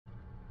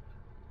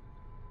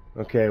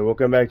Okay,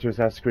 welcome back to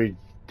Assassin's Creed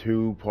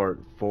 2 Part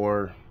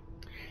 4.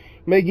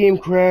 My game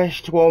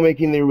crashed while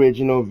making the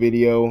original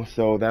video,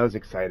 so that was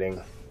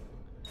exciting.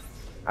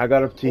 I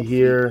got up to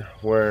here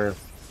where,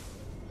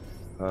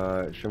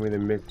 show me the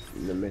mission.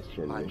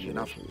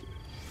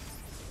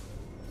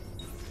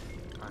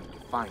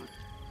 Fine.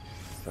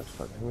 That's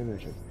fucking show me the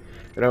mission.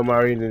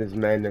 Mario and his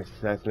men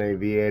assassinate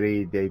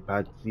Vieri dei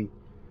Pazzi.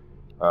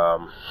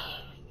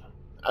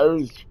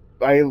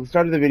 I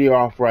started the video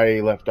off where I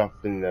left off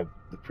in the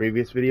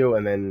previous video,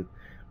 and then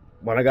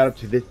when I got up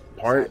to this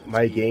part,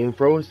 my game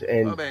froze,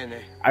 and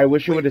I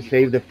wish it would have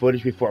saved the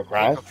footage before it Take a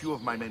crashed, few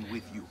of my men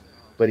with you,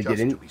 but it just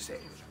to didn't. be safe.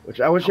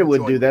 Which I wish it Come would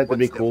do join me that. That'd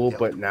be once they're cool. dealt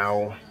But with.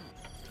 now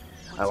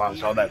I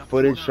lost all that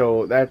footage,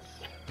 so that's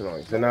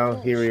annoying. So now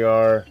here we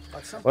are,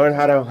 learn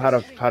how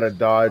to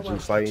dodge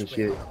and fight and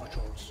shit.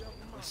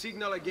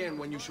 Signal again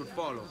when you should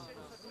follow.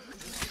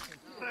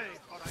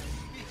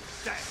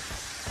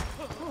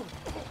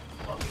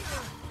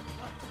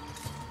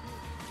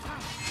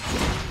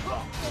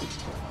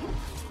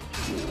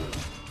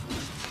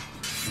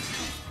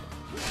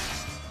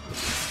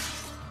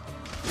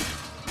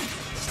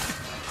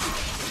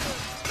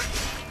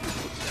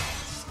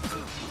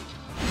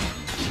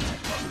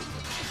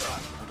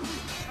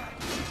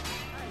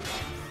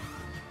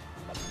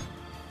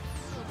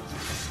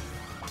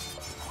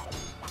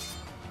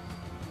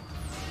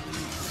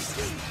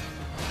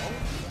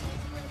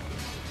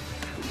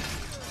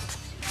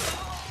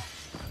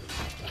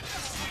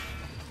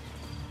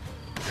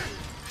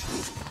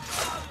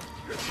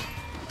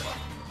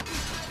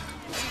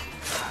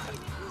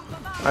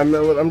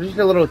 I'm just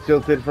a little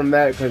tilted from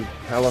that because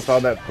I lost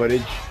all that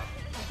footage.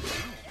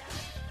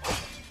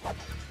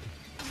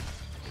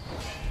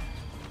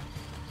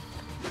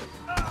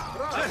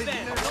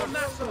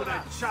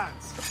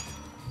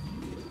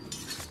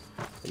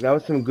 That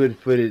was some good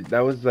footage. That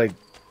was like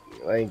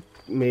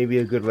maybe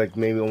a good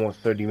maybe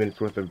almost 30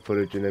 minutes worth of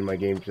footage, and then my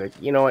game's like,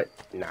 you know what?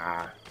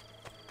 Nah.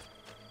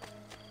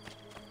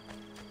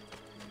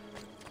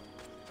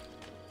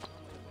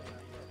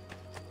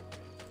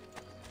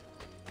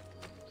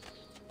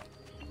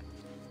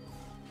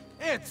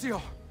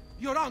 Ezio,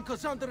 your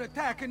uncle's under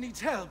attack and needs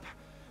help.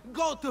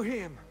 Go to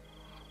him.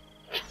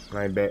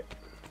 I bet.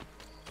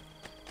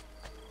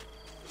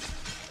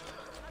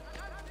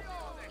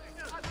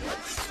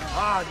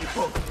 Ah,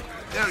 Nipote,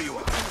 there you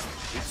are.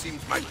 It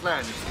seems my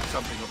plan is in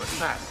something of a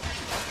snap.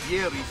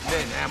 Vieri's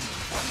men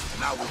ambushed us,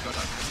 and now we've got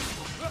our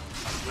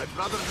My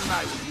brothers and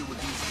I will deal with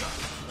these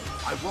guys.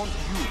 I want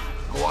you to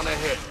go on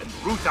ahead and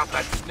root out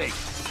that snake.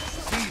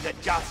 See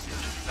that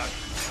justice is done.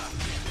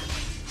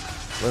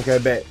 Okay, I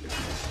bet.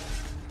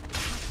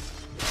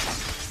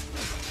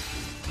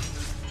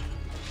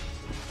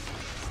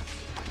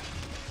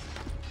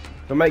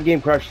 If my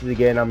game crashes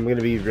again, I'm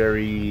gonna be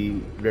very,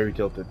 very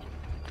tilted.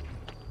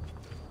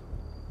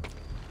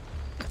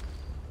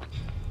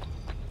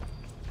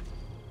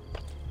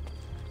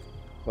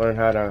 Learn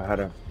how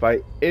to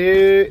fight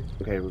it.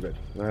 Okay, we're good.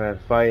 Learn how to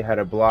fight, how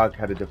to block,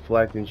 how to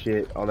deflect and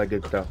shit, all that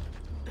good stuff.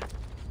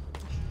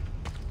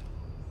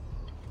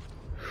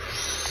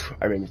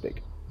 I made a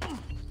mistake.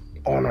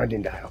 Oh no, I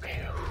didn't die.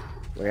 Okay.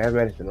 We have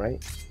medicine,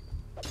 right?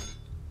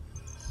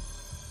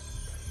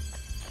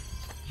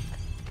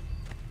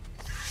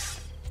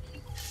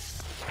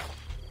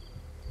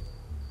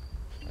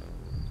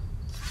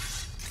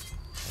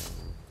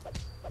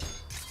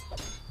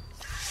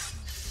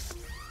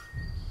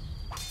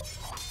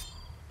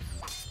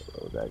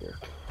 Dagger.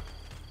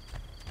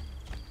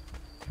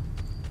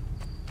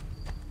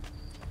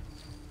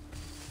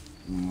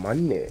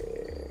 Money.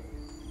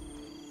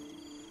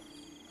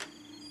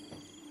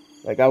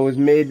 Like I was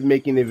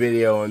making the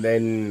video and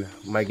then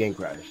my game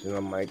crashed and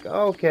I'm like,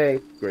 okay,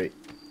 great.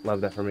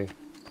 Love that for me.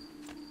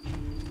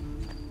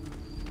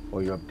 Oh,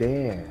 you're up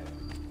there.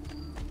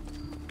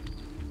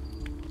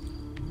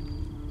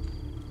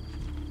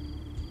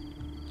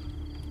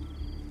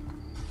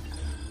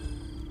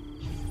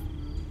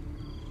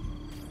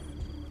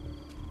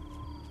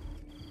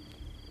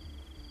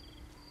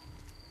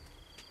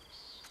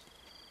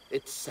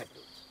 It's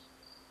settled.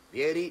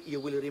 Vieri, you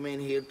will remain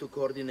here to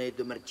coordinate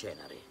the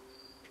mercenary.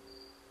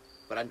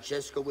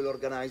 Francesco will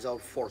organize our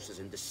forces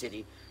in the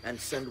city and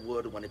send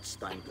word when it's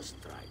time to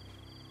strike.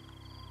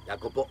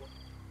 Jacopo,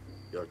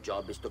 your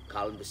job is to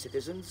calm the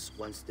citizens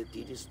once the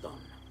deed is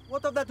done.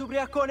 What of that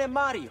Ubriacone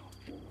Mario?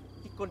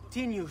 He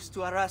continues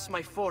to harass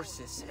my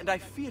forces, and I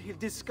fear he'll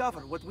discover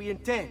what we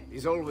intend.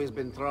 He's always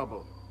been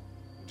trouble.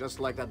 Just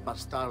like that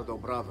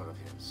bastardo brother of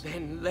his.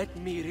 Then let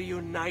me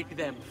reunite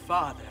them,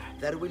 father.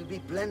 There will be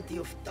plenty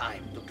of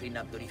time to clean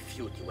up the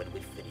rifiuti when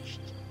we're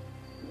finished.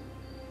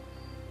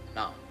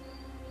 Now,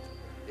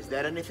 is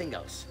there anything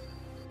else?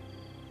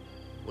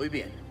 Muy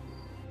bien.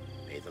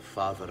 May the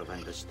Father of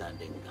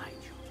Understanding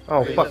guide you.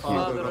 Oh, May fuck the you.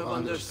 Father of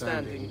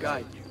Understanding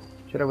guide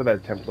you. Shut up with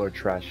that Templar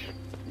trash.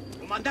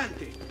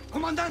 Comandante!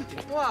 Comandante!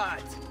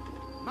 What?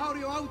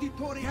 Mario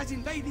Auditore has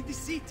invaded the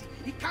city.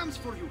 He comes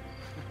for you.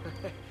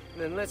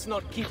 Then let's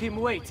not keep him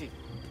waiting.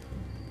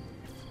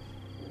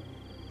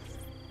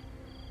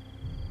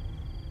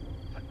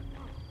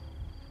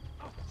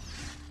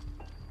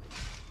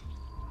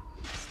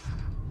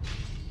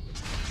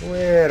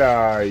 Where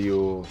are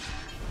you?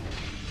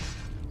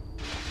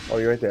 Oh,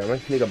 you're right there. I'm gonna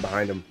sneak up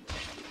behind him.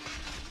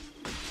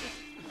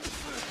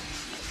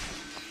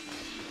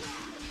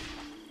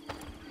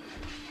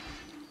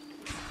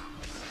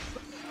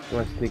 I'm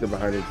gonna sneak up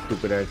behind his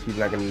stupid ass. He's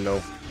not gonna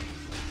know.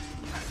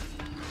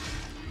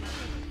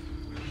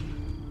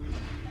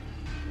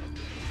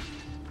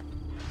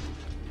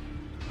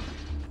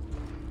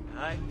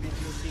 I've been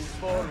looking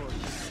forward.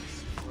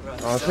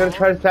 I was gonna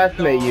try to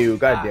assassinate you.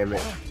 God damn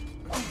it.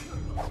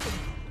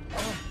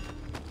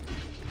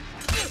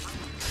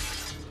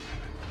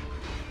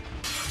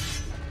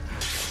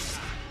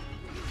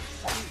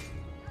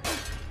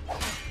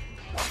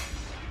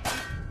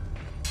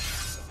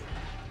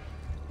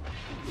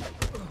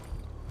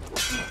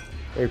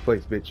 Hey,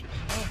 place, bitch.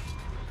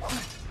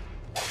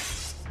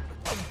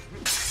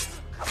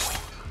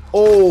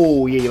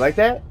 Oh, yeah, you like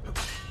that?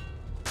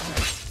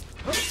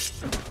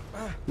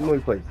 No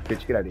place,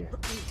 bitch. Get out of here.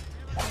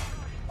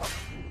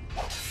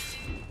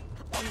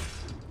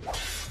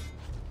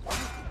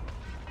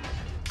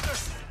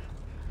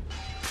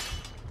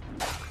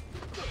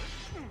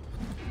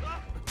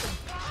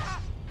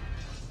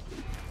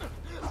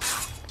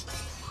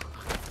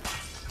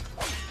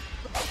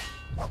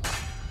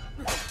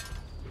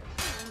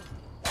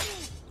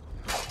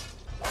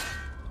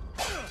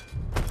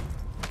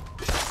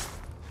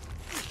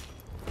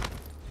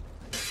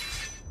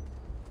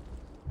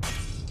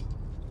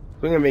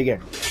 Swing at me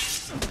again.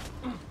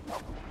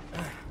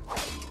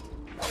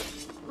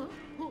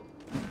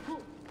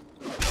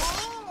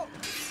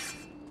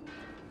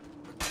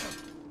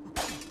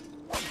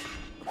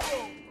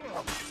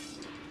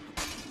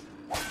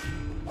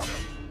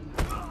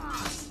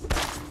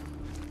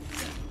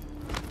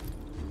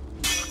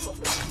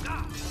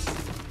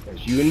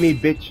 That's you and me,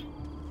 bitch.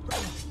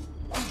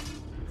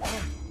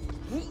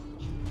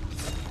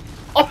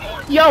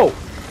 Oh, yo!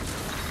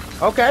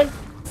 Okay.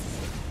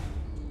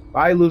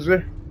 Bye,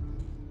 loser.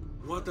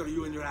 What are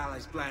you and your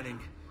allies planning?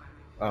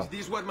 Oh. Is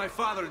this what my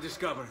father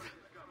discovered?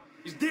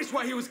 Is this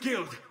why he was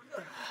killed?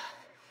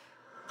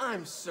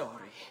 I'm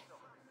sorry.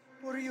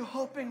 Were you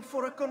hoping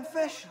for a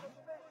confession?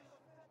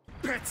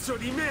 Pezzo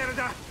di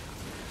merda!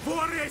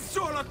 Vorrei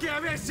solo che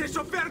avessi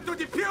sofferto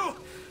di più!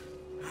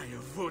 Hai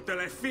avuto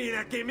la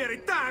fine che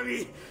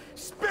meritavi!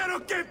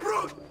 Spero che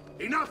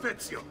Enough,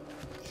 Ezio!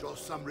 Show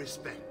some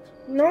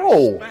respect.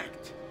 No!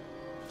 Respect.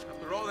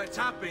 After all that's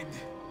happened,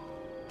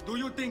 do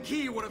you think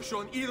he would have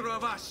shown either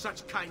of us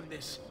such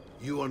kindness?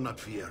 You are not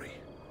Fieri.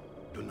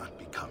 Do not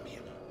become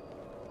him.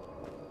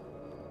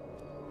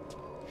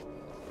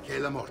 Che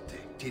la morte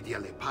ti dia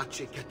le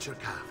pace che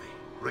cercavi.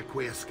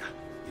 Requiesca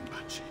in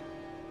pace.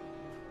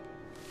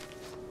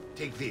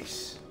 Take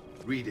this.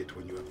 Read it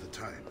when you have the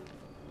time.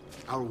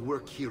 Our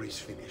work here is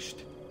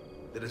finished.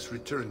 Let us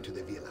return to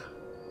the villa.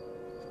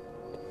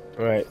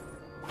 All right.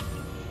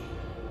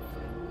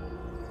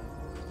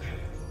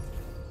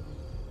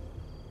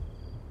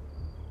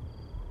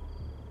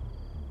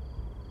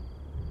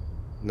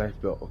 Nice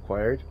belt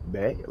acquired.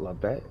 Bet. Love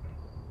that.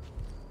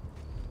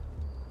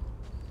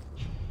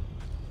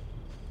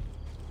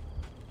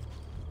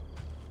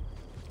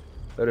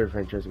 Letter of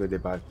Francesco de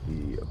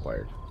Batti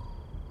acquired.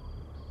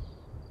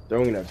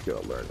 Throwing that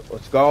skill learned.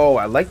 Let's go.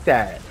 I like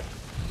that.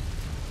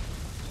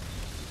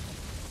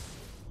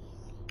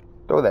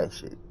 Throw that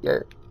shit. Yeah.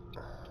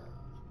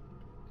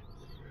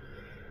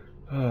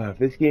 If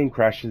this game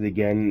crashes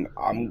again,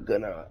 I'm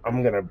gonna I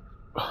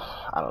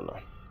don't know.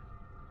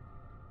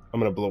 I'm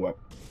gonna blow up.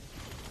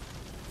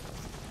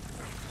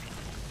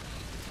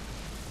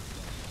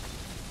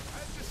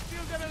 I've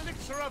still got an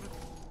elixir of it.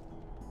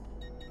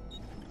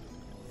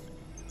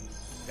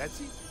 That's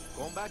it.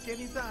 Going back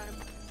anytime.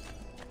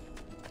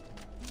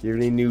 You have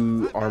any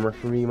new armor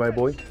for me, my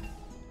boy?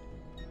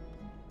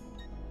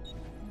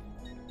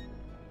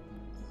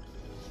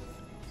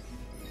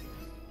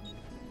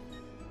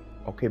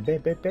 Okay,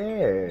 bet. Give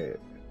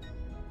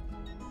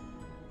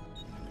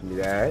me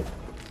that.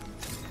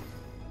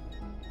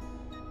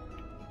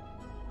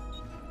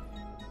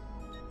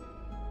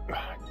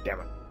 Ah, damn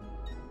it.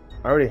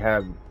 I already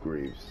have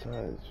Greaves.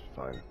 That's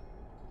fine.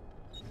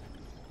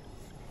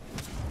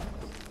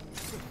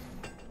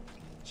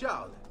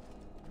 Ciao.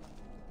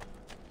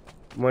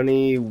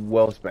 Money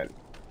well spent.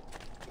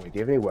 Wait, do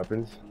you have any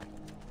weapons?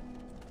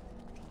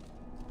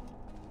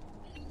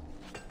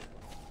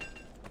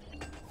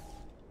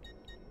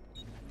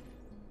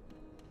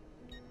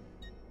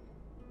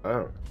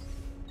 Oh.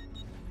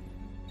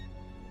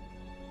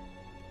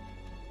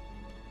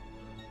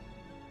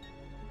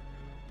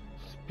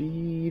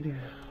 Speed.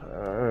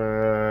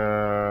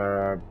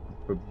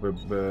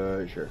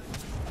 Sure.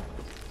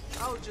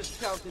 I'll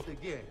just count it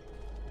again.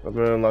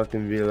 Weapon unlocked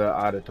in Villa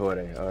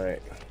Auditore.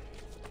 Alright.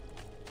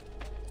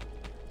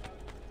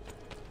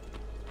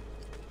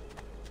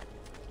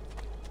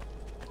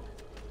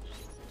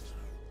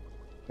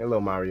 Hello,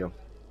 Mario.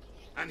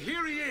 And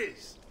here he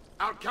is,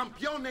 our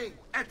campione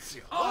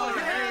Ezio. Oh,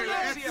 hey,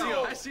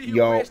 Ezio! I see you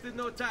Yo. wasted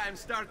no time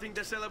starting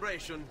the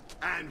celebration.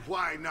 And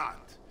why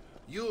not?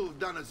 You've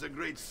done us a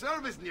great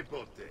service,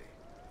 Nipote.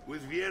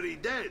 With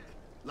Vieri dead,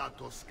 La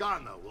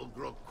Toscana will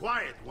grow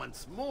quiet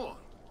once more.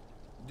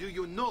 Do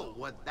you know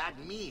what that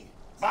means?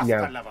 Basta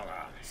Yeah.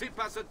 lavorare. Si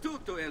passa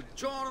tutto il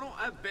giorno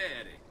a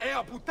bere. E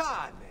a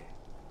puttane.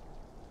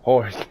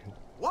 Horse.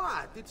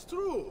 What? It's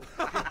true.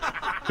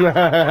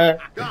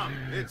 Come,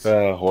 it's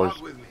horse.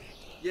 walk with me.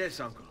 Yes,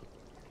 uncle.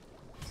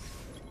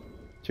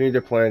 Change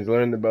your plans.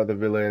 Learn about the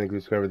villa and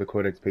discover the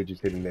codex pages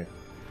hidden there.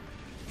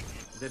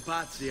 The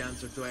Pazzi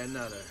answer to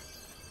another.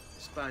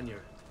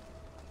 Spaniard.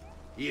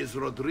 He is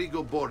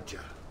Rodrigo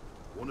Borgia,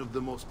 one of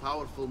the most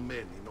powerful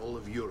men in all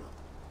of Europe,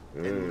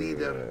 and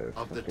leader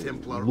of the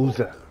Templar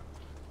loser. Order.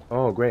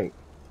 Oh, great.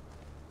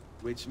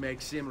 Which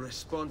makes him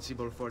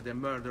responsible for the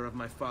murder of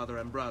my father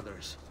and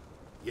brothers.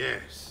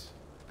 Yes,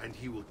 and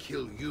he will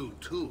kill you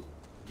too,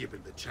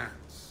 given the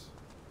chance.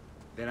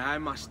 Then I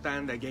must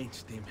stand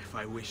against him if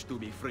I wish to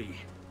be free.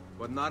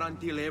 But not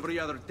until every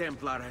other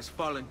Templar has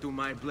fallen to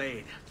my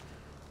blade.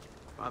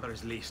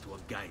 Father's list will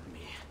guide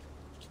me.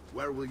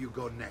 Where will you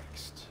go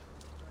next?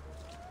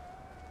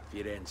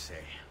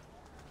 Firenze.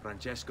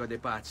 Francesco de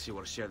Pazzi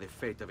will share the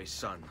fate of his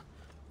son.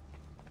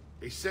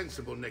 A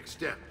sensible next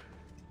step.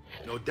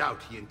 No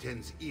doubt he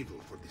intends evil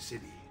for the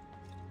city.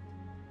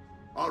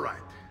 All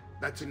right,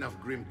 that's enough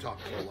grim talk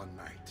for one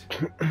night.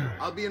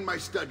 I'll be in my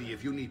study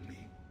if you need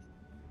me.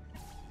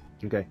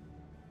 Okay.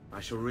 I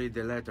shall read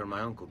the letter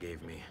my uncle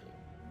gave me.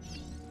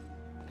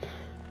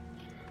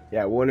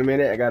 Yeah, well, in a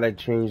minute, I gotta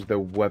change the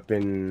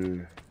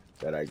weapon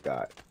that I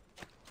got.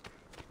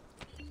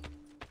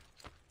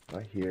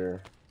 Right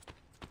here.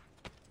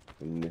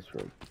 In this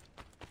room.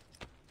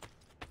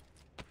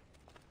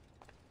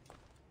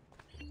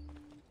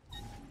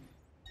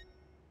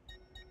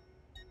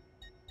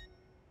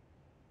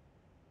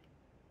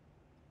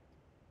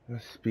 The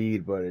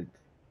speed, but it's...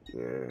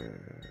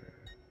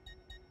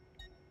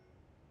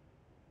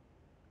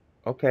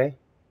 Okay.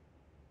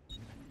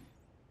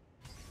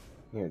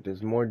 Yeah,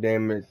 there's more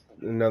damage,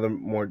 another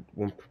more,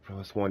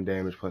 +1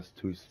 damage,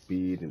 +2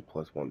 speed, and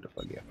 +1 to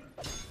fuck yeah.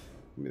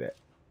 Give me that.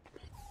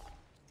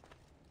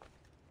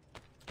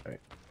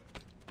 Alright.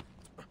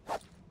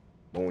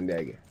 Bone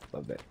dagger,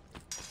 love that.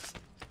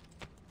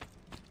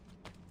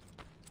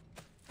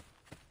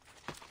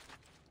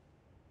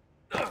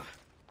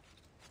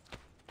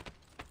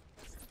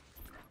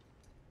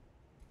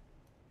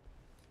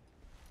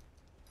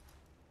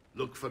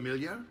 Look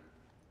familiar?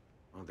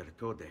 On the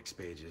codex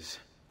pages.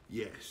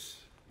 Yes.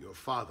 Your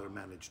father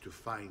managed to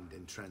find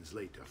and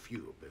translate a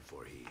few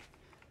before he...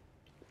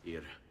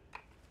 Here.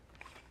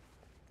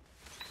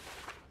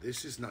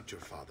 This is not your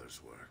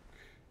father's work.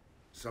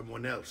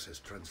 Someone else has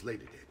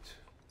translated it.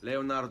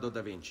 Leonardo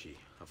da Vinci,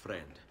 a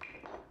friend.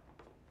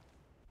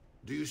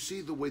 Do you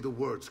see the way the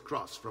words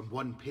cross from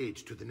one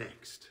page to the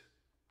next?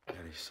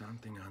 There is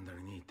something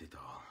underneath it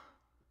all.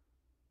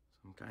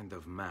 Some kind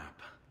of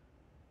map.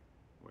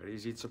 Where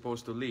is it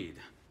supposed to lead?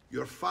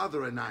 Your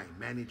father and I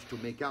managed to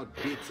make out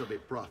bits of a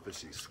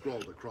prophecy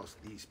scrawled across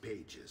these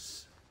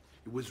pages.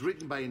 It was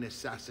written by an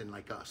assassin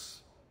like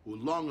us, who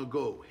long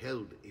ago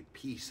held a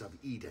piece of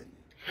Eden.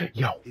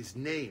 Yo. His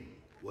name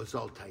was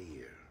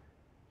Altair.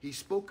 He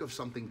spoke of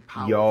something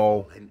powerful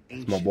Yo, and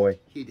that's my ancient boy.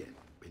 hidden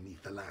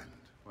beneath the land.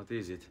 What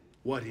is it?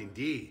 What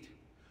indeed?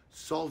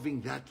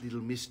 Solving that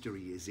little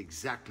mystery is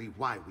exactly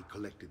why we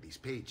collected these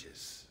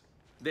pages.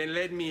 Then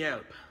let me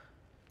help.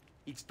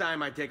 Each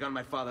time I take on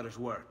my father's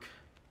work.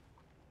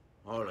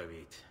 All of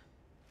it.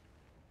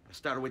 I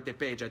start with the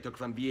page I took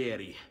from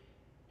Vieri.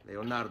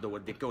 Leonardo will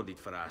decode it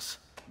for us.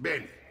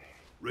 Bene.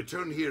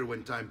 Return here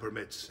when time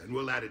permits, and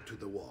we'll add it to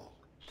the wall.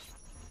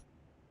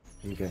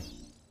 Okay.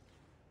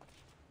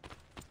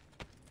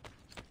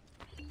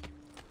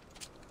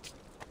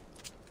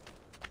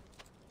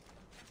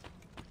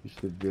 It's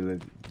the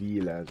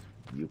villa's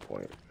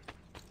viewpoint.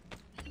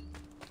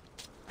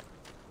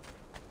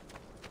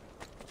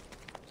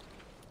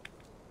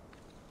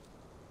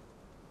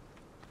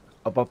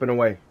 Up and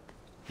away.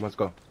 Let's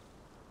go.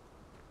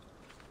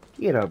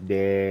 Get up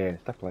there.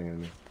 Stop playing with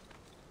me.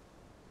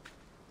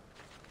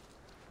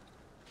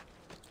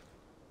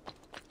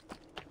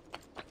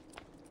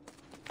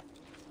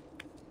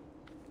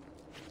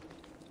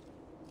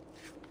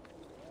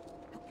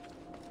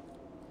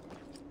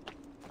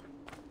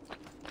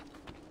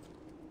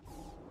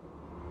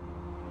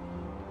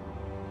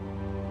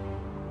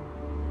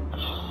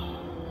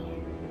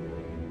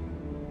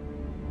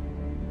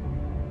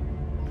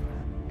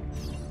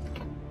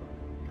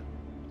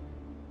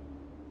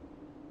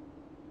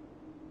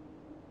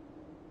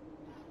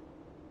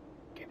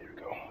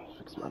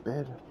 Fix my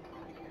bed.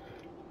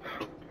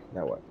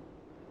 Now what?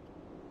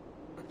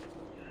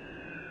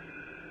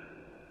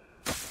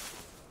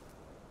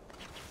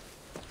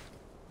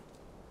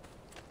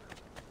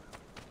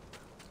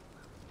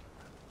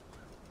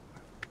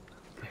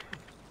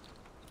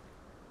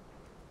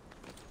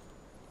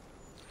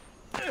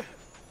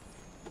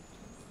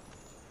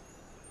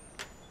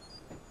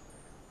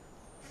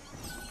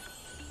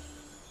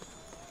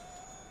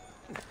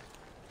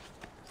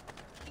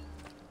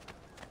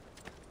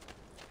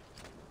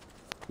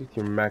 It's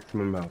your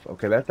maximum health.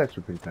 Okay, that's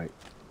actually pretty tight.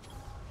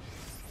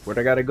 Where'd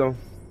I gotta go?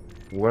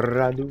 What did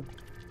I do?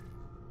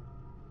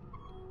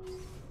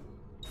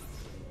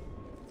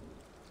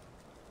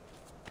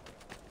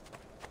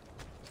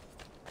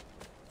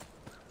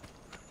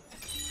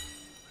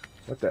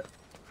 What's that?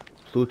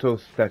 Pluto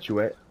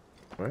statuette.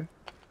 What?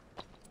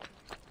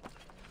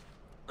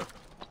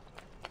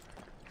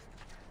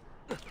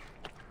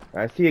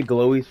 I see a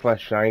glowy /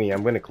 shiny.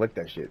 I'm gonna click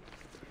that shit.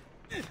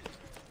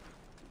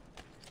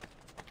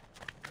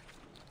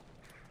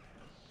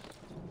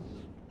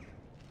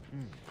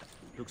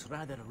 Looks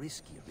rather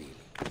risky, really.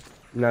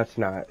 No, it's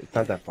not. It's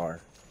not that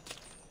far.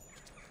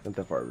 Not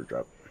that far of a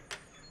drop.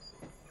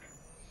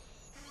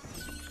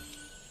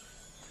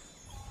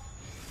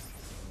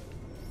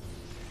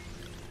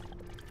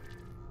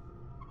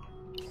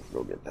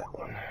 Go get that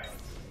one.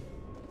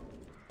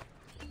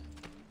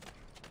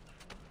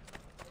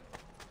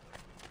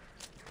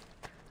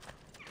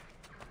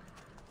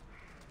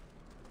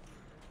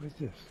 What is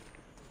this?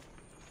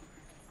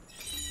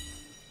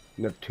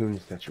 Neptune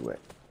statuette.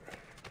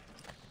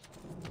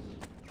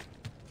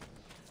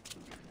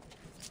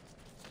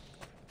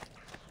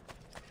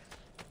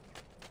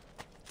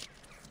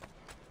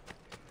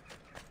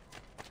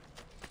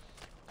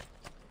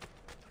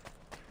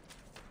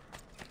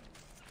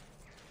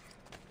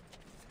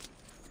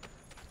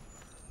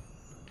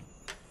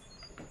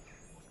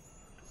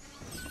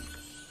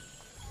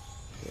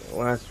 The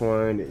last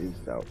one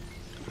is out.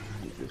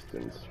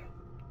 Resistance.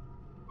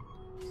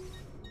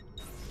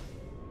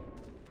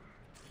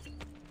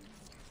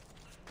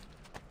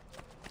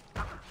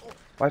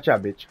 Watch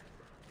out, bitch.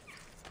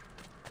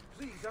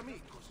 Please, amigo,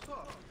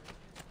 stop.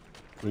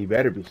 You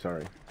better be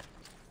sorry.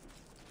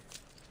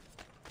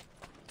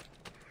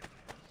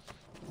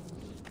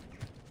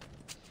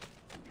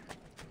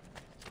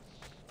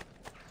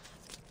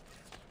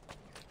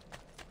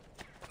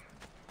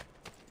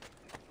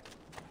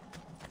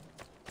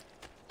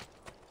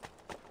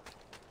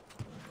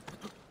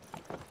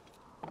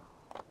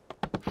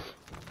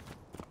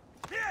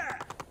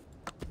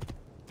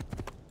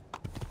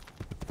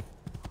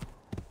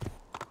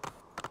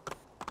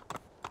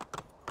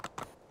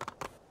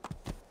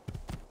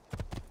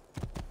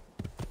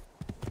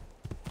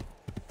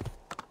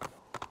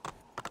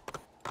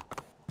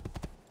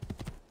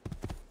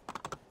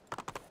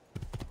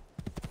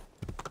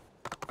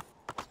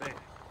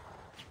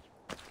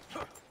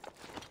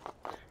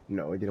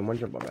 No, it didn't want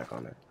to jump back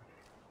on it.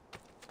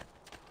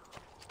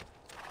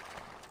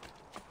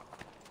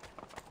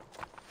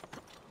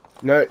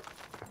 No.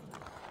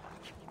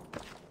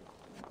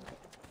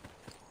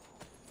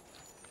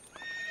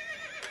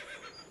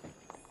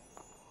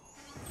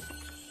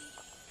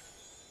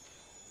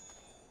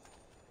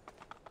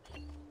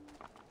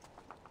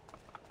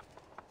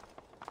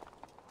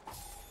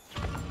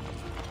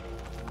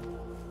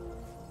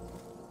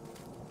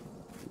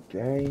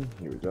 Okay,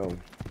 here we go.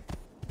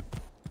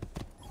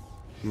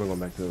 I'm gonna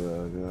go back to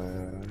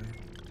the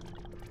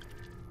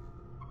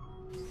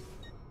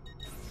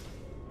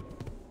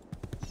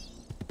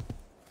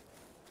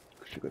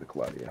should go to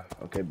Claudia.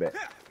 Okay, bet.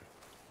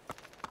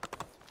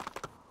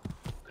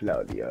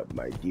 Claudia,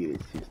 my dear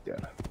sister.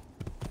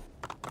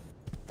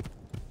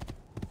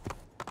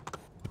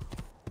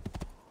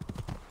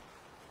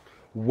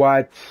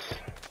 What?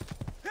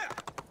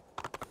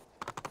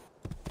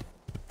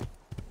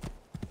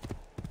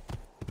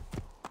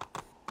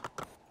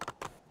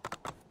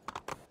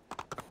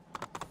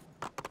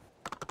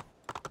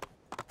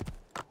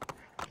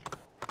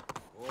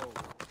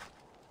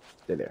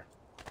 Stay there.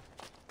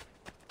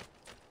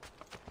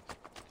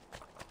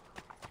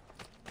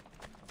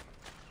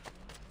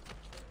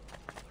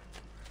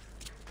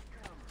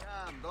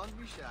 Come, don't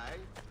be shy.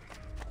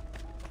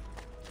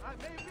 I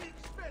may be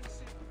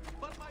expensive,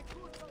 but my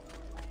goods are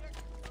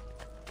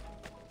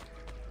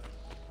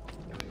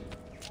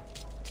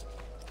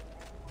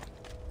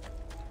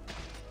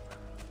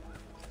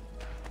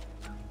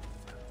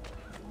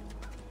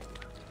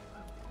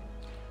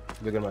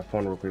Look at my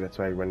phone real quick, that's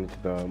why I ran into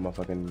the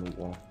motherfucking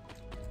wall.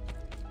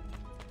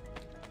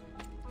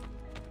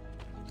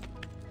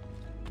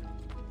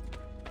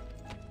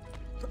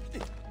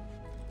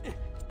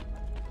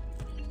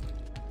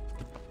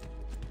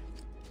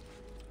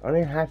 I don't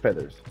even have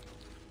feathers.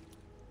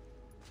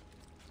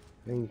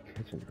 I didn't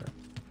catch any crap.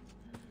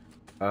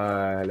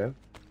 Hello?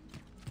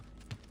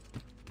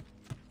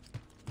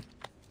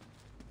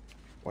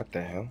 What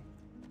the hell?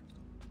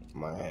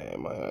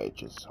 My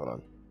just, hold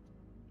on.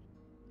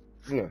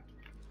 Yeah.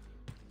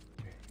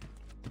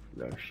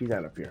 No, she's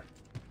not up here.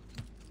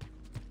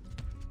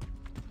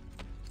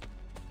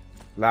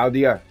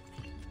 Claudia!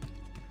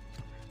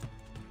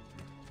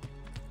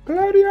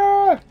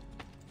 Claudia!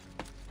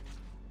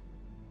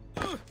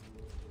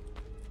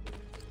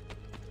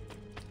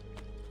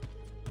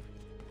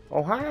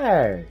 Oh,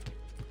 hi!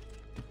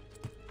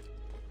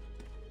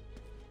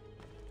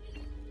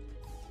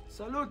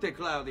 Salute,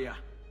 Claudia.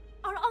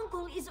 Our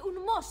uncle is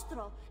un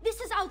mostro.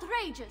 This is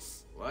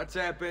outrageous. What's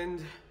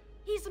happened?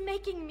 He's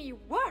making me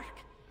work.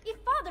 If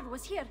Father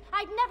was here,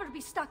 I'd never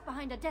be stuck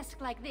behind a desk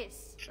like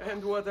this.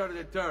 And what are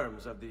the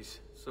terms of this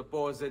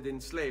supposed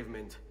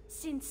enslavement?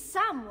 Since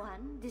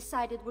someone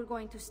decided we're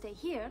going to stay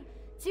here,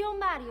 Zio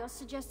Mario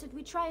suggested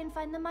we try and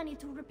find the money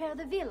to repair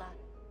the villa.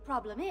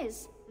 Problem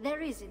is,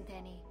 there isn't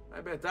any. I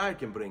bet I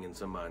can bring in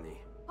some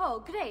money. Oh,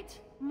 great.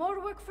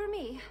 More work for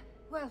me.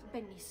 Well,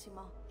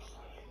 benissimo.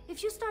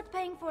 If you start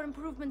paying for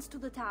improvements to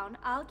the town,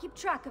 I'll keep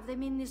track of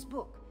them in this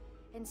book.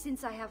 And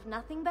since I have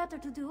nothing better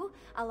to do,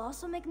 I'll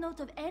also make note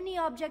of any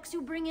objects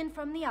you bring in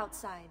from the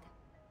outside.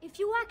 If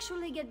you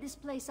actually get this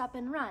place up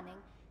and running,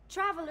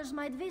 travelers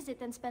might visit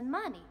and spend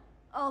money.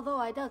 Although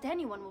I doubt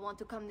anyone will want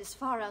to come this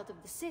far out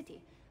of the city.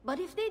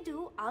 But if they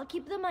do, I'll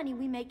keep the money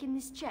we make in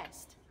this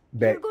chest.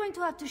 You're going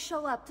to have to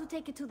show up to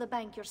take it to the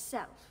bank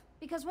yourself.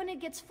 Because when it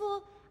gets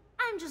full,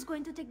 I'm just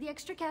going to take the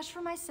extra cash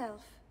for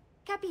myself.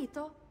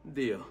 Capito?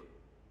 Deal.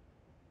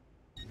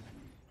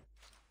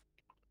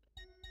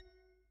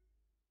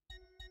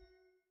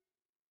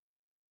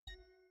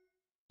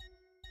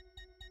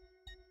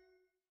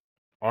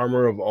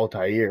 Armor of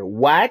Altair.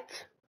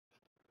 What?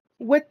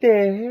 What the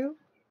hell?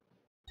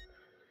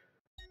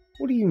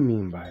 What do you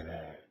mean by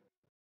that?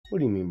 What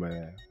do you mean by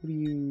that?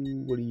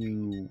 What do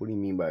you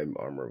mean by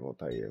Armor of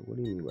Altair? What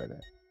do you mean by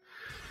that?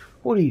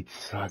 What are you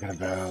talking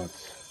about?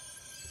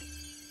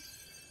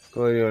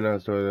 Who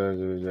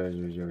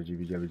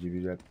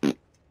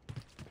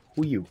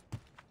you?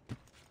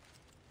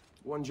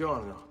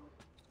 Buongiorno.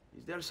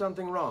 Is there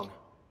something wrong?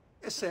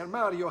 Ser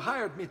Mario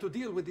hired me to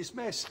deal with this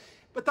mess,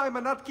 but I'm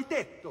an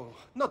architetto,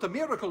 not a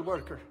miracle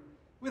worker.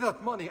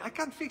 Without money, I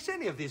can't fix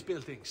any of these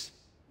buildings.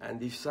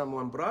 And if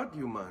someone brought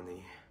you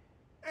money?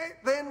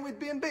 Then we'd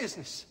be in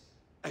business.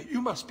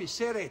 You must be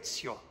Ser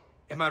Ezio.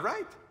 Am I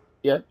right?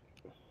 Yep.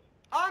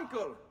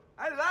 Uncle,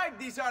 I like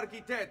this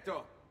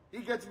architetto. He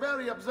gets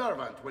very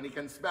observant when he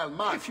can smell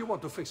money. If you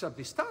want to fix up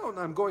this town,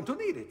 I'm going to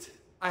need it.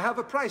 I have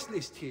a price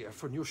list here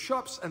for new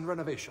shops and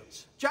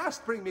renovations.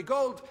 Just bring me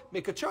gold,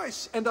 make a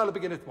choice, and I'll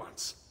begin at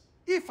once.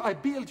 If I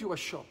build you a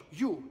shop,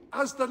 you,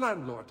 as the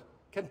landlord,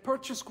 can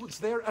purchase goods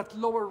there at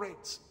lower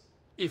rates.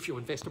 If you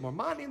invest more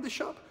money in the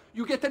shop,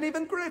 you get an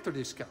even greater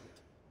discount.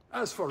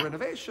 As for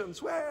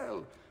renovations,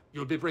 well,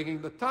 you'll be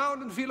bringing the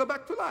town and villa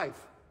back to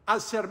life.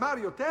 As Ser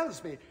Mario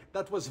tells me,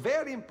 that was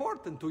very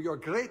important to your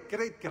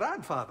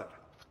great-great-grandfather.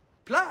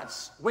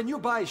 Plus, when you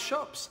buy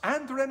shops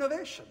and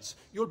renovations,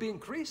 you'll be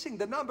increasing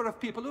the number of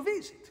people who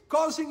visit,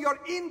 causing your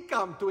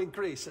income to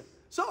increase.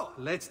 So,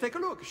 let's take a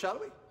look, shall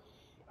we?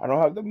 I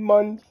don't have the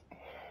money.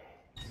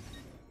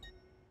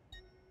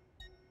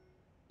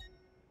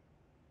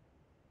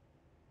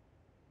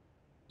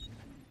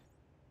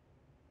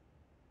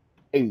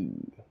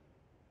 Ooh.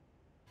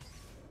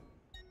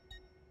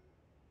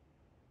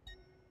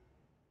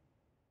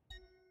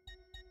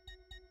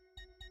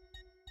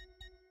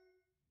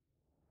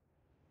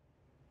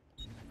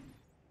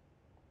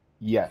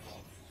 Yes.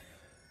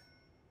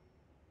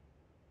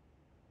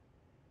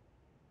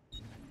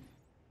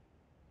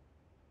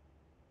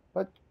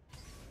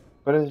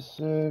 But it's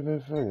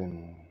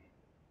friggin'.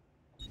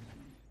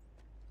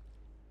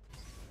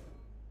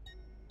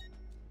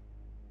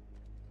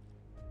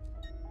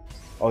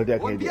 Oh, that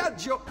Buon can't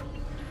do it. viaggio!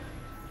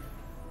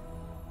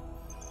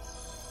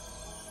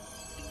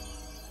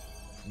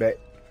 Bet.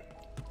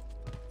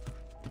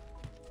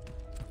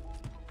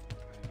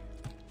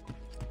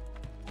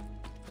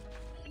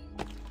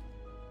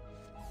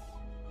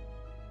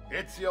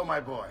 Ezio, my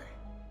boy,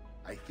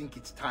 I think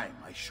it's time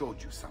I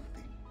showed you something.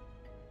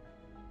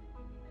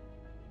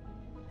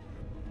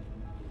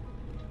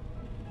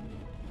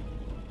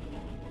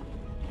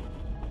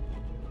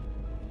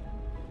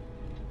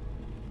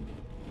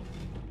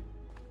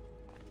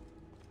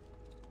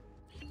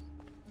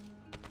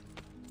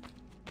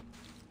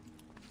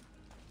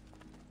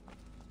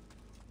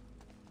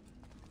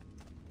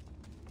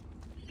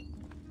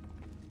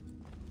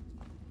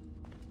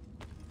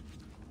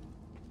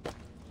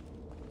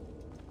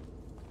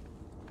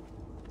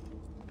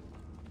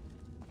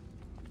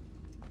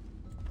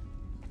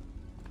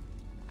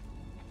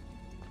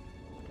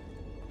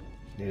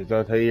 There's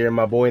Altair,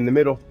 my boy in the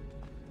middle.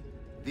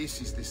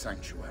 This is the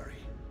sanctuary.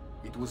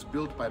 It was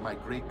built by my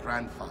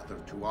great-grandfather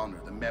to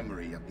honor the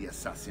memory of the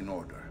Assassin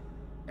Order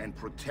and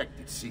protect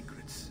its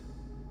secrets.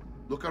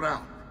 Look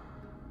around.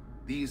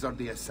 These are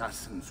the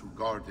assassins who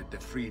guarded the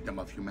freedom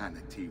of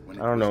humanity when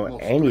it I don't was know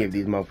most any of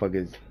these threatened.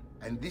 motherfuckers.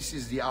 And this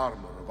is the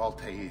armor of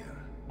Altair.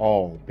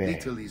 Oh, man.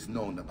 Little is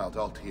known about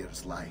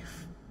Altair's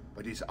life,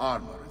 but his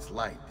armor is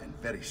light and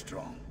very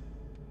strong.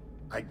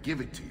 I'd give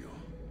it to you,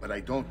 but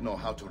I don't know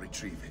how to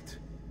retrieve it.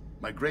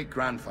 My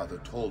great-grandfather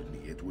told me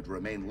it would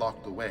remain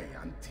locked away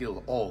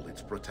until all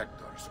its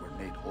protectors were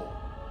made whole.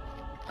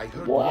 I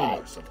heard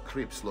rumors of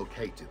crypts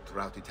located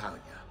throughout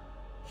Italia,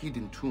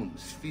 hidden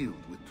tombs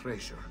filled with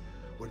treasure,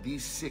 where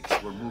these six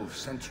were moved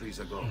centuries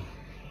ago.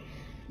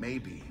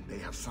 Maybe they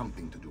have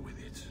something to do with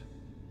it.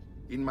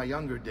 In my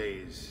younger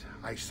days,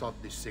 I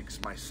sought the six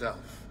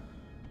myself,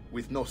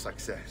 with no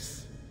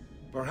success.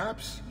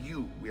 Perhaps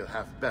you will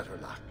have better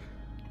luck.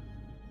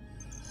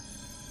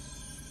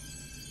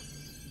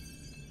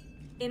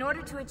 In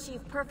order to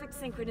achieve perfect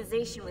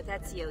synchronization with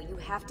Ezio, you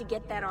have to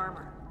get that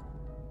armor.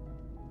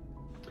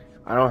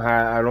 I don't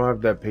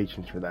have the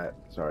patience for that.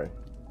 Sorry.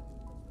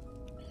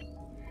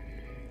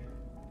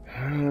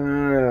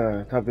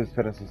 Top this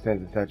pedestal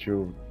stands a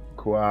statue of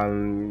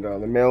Kuan,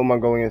 the male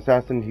Mongolian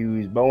assassin who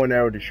used bow and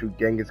arrow to shoot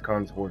Genghis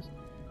Khan's horse.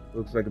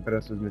 Looks like a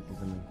pedestal is missing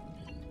something.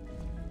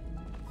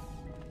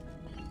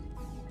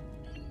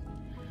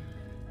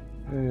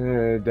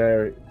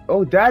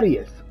 Oh,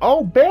 Darius.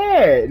 Oh,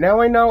 bad. Now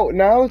I know.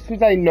 Now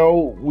since I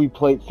know we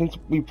played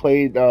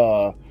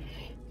the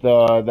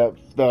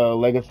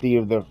Legacy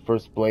of the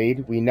First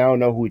Blade, we now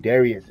know who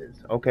Darius is.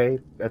 Okay,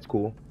 that's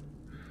cool.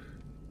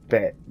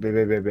 Bet.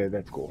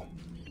 That's cool.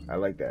 I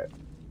like that.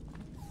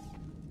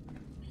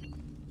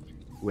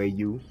 Wei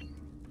Yu.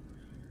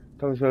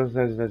 Thomas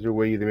Jefferson,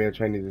 Wei Yu, the male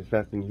Chinese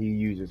assassin, he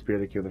used his spear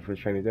to kill the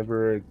first Chinese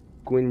emperor,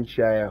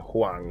 Guanxia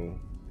Huang.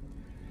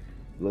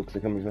 Looks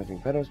like I'm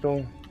missing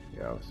pedestal.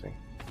 Yeah, I was saying.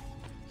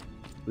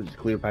 This is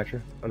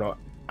Cleopatra. Oh no,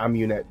 I'm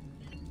Amunet.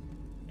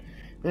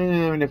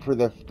 And for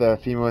the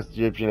female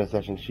Egyptian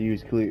assassin, she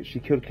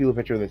killed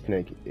Cleopatra with a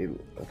snake.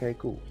 Okay,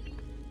 cool.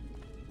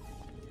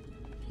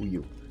 Who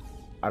you?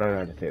 I don't know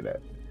how to say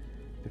that.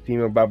 The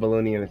female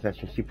Babylonian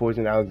assassin, she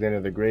poisoned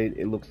Alexander the Great.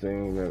 It looks like,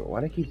 why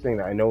do I keep saying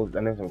that? I know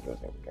someone's saying.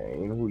 Okay,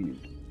 you know who you?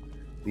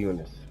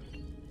 Leonis.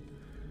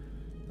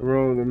 The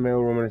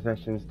male Roman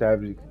assassin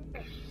stabbed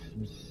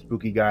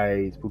spooky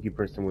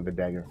person with a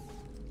dagger.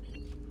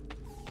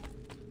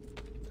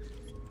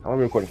 How long am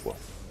I recording for?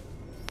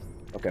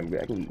 Okay,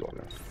 I can keep going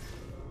now.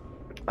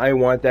 I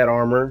want that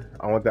armor.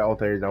 I want that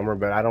Altair's armor,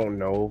 but I don't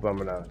know if I'm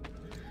gonna.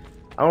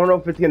 I don't know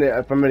if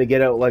I'm gonna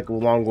get it like a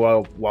long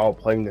while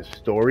playing the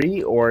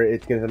story, or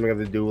it's gonna something I have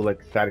to do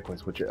like side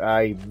quests, which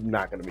I'm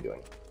not gonna be doing.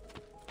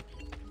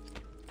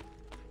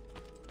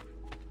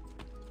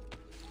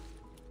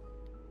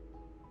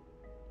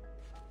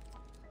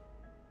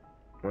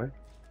 What?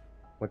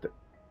 What the?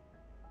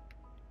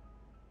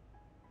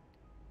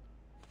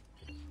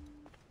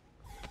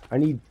 I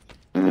need.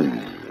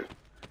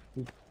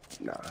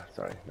 Nah,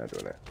 sorry, not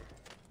doing that.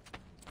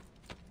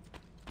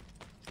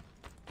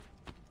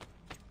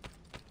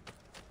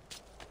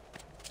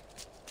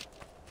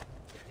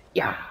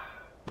 Yeah.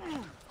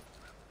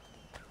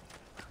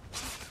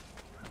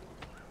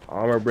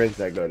 Armor breaks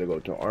that go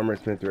to armor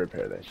smith to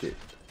repair that shit.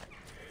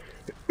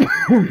 I'm sure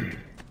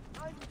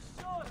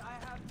I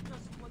have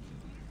just what you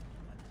need.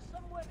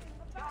 Somewhere in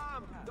the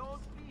back.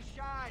 Don't be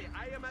shy.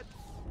 I am at.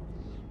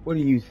 What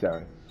do you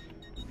sell?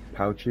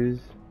 Pouches.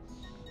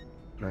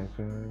 Nice.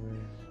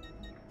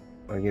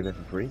 I get that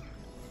for free.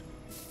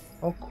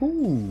 Oh,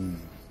 cool.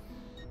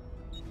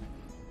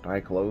 Buy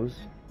clothes.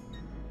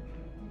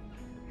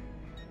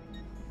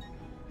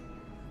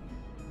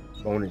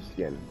 Bonus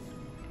skin.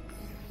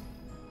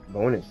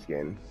 Bonus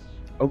skin.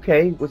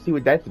 Okay, let's see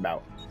what that's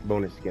about.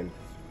 Bonus skin.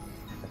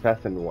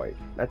 Assassin white.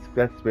 That's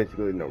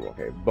basically normal.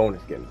 Okay,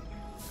 bonus skin.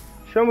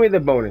 Show me the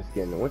bonus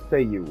skin. What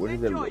say you? What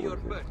is it? Enjoy your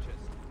purchase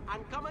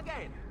and come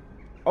again.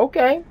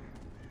 Okay.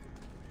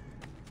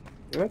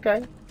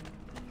 Okay.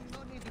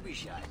 No need to be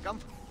shy. Come.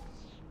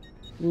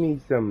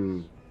 Need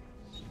some.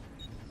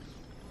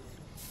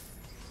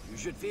 You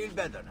should feel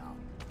better now.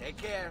 Take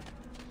care.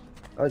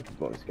 I like the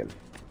bonus skin.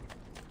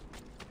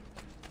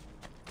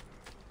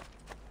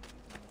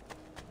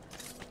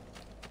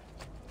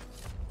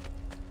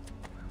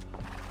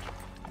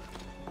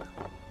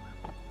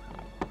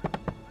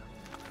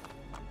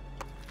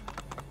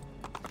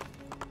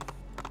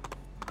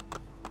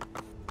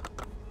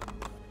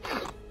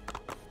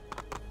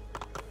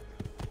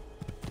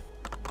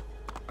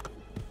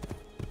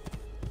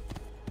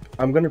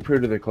 I'm gonna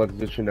pre-order the collector's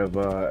edition of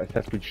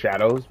Assassin's Creed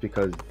Shadows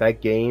because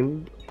that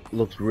game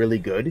looks really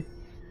good.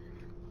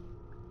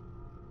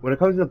 When it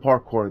comes to the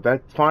parkour,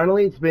 that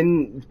finally it's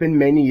been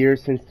many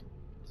years since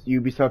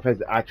Ubisoft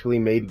has actually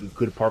made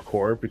good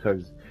parkour,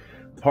 because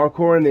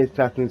parkour in the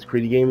Assassin's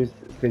Creed games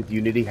since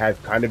Unity has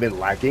kind of been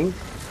lacking.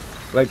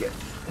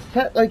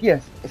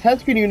 Yes,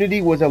 Assassin's Creed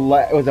Unity was a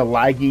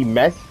laggy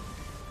mess,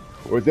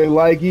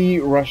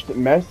 rushed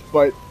mess,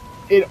 but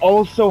it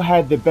also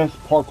had the best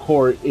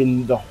parkour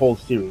in the whole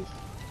series.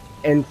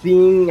 And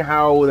seeing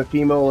how the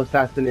female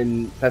assassin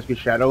in Assassin's Creed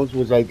Shadows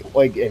was like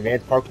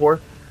advanced parkour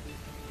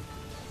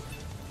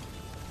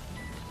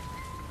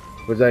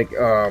was like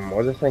what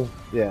was I saying?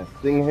 Yeah,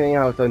 seeing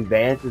how it's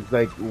advanced is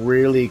like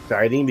really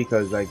exciting,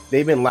 because like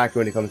they've been lacking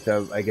when it comes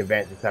to like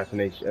advanced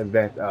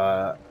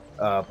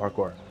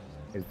parkour.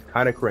 It's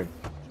kind of cringe.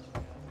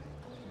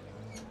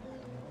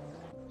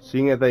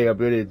 Seeing that they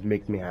upgraded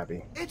makes me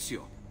happy.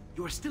 Ezio,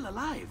 you are still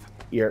alive.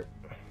 Yeah.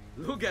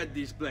 Look at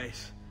this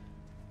place.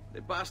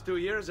 The past 2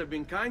 years have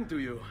been kind to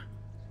you.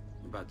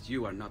 But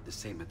you are not the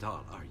same at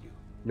all, are you?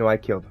 No, I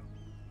killed.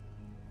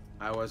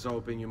 I was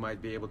hoping you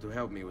might be able to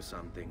help me with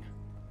something.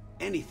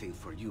 Anything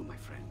for you, my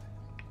friend.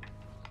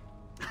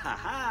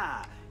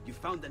 Haha! You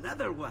found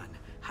another one!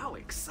 How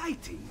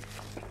exciting!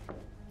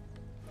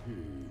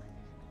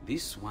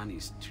 This one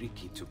is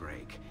tricky to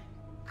break.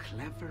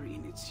 Clever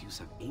in its use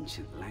of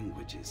ancient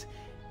languages.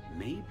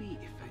 Maybe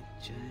if I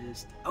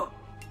just... Oh,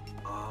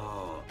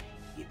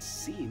 it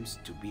seems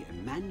to be a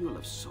manual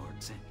of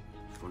sorts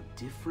for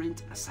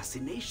different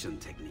assassination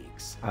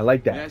techniques. I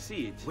like that. Yeah, I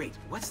see it. Wait,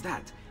 what's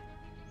that?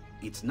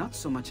 It's not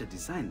so much a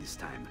design this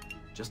time,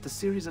 just a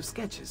series of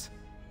sketches.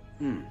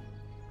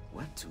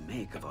 What to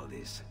make of all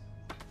this?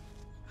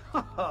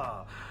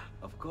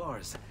 Of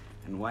course,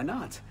 and why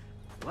not?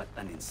 What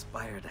an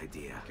inspired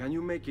idea. Can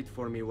you make it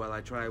for me while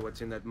I try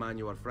what's in that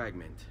manual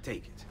fragment?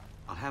 Take it.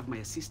 I'll have my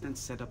assistant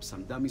set up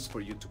some dummies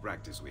for you to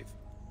practice with.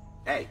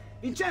 Hey,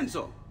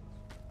 Vincenzo!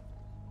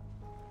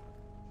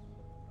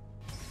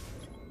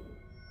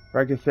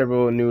 Practice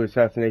several new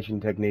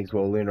assassination techniques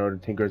while Leonardo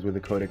tinkers with the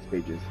codex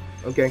pages.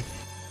 Okay.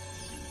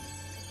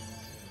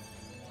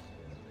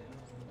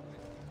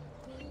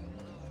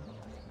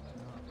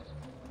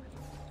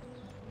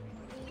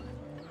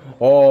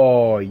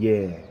 Oh,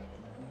 yeah.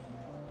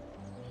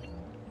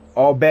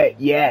 I'll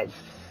bet yes.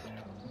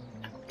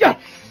 Yes!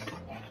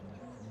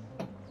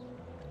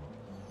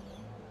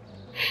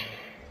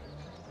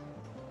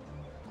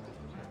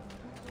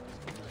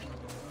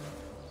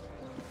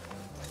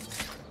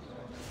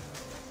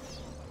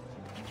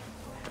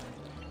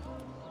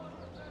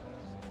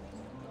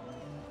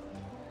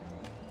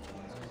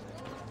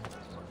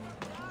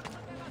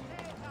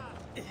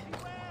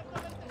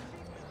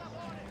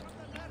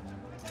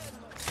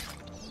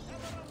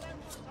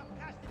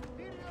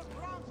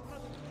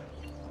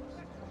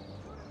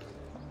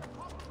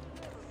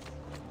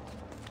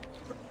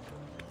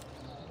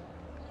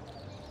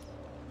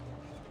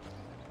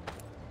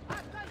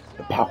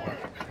 The power,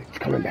 it's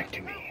coming back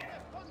to me.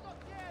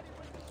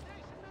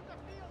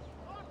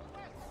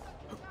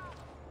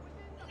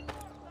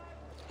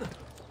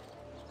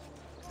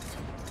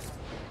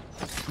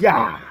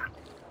 Yeah!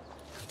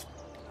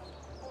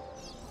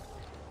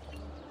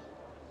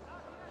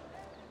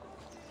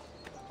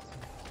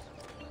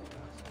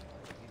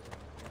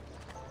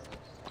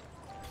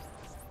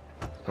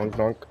 Knock,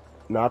 knock.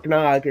 Knock,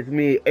 knock. It's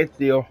me. It's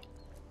Ezio.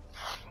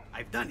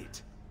 I've done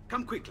it.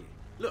 Come quickly.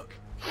 Look.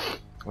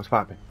 What's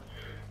poppin'?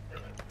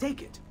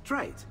 Take it.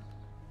 Try it.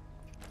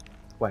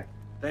 What?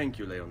 Thank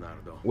you,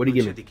 Leonardo. What do you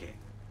give me? Lucidicate.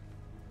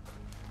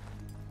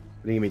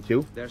 What do you give me,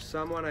 2? There's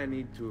someone I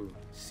need to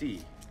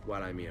see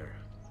while I'm here.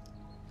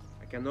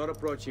 I cannot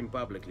approach him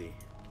publicly.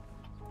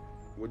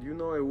 Would you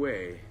know a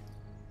way?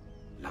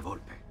 La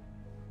Volpe.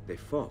 The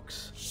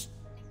fox. Shh.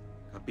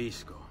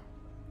 Capisco.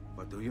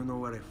 But do you know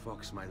where a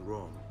fox might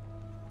roam?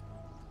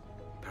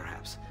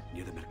 Perhaps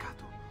near the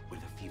Mercato, where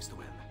the thieves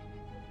dwell.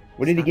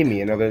 What did he give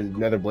me?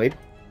 Another blade?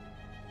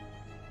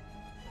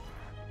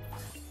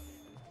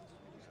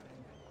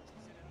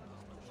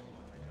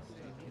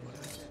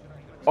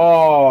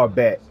 Oh,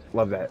 bet.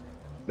 Love that.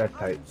 That's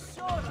tight.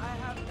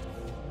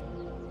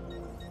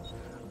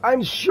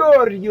 I'm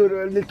sure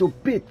you're a little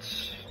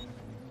bitch.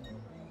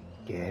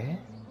 Yeah?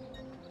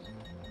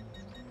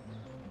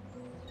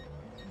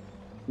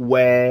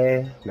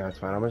 Where? No, it's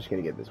fine. I'm just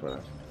gonna get this one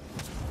off.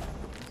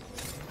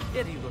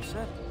 Here you go,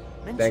 sir.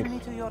 Mention Thanks. me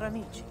to your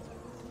amici.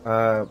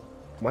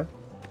 What?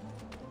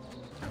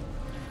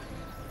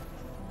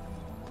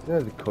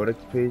 There's a codex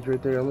page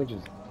right there. Let me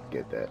just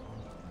get that.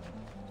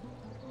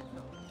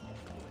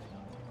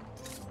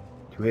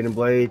 2 hidden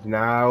blades.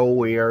 Now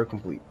we are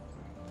complete.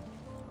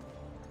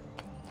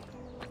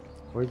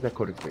 Where's that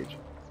codex page?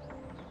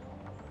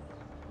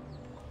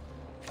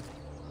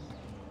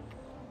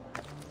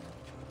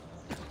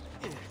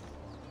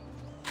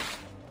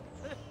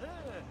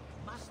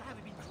 Must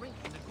have been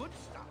drinking the good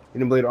stuff.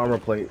 Hidden blade armor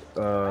plate.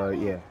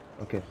 Yeah.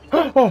 Okay.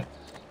 Oh!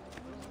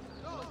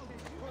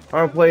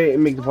 Armor plate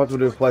makes it possible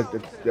to deflect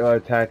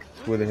attacks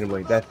with a hidden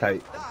blade. That's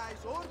tight.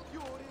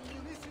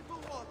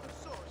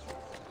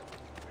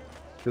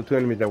 Kill 2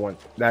 enemies at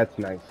once. That's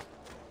nice.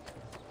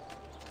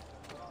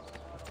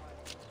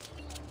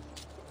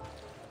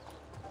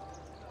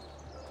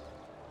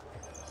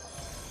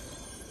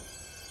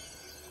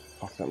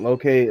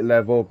 Locate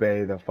La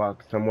Volpe, the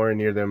fox, somewhere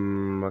near the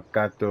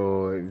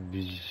Mercato.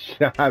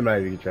 I'm not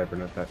even trying to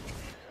pronounce that.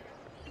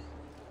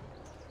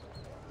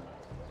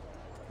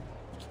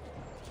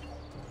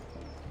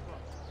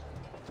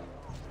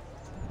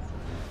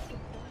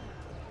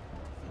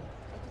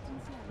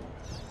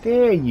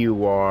 There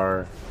you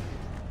are.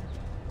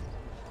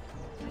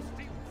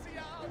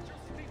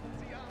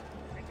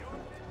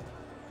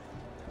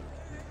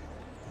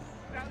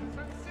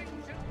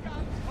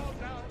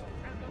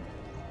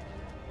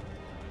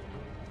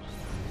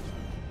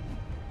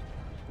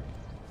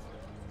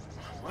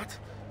 What?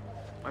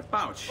 My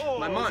pouch. Oh,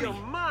 my money. Your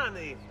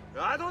money.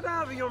 I don't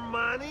have your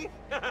money.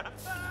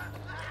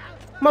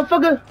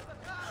 Motherfucker!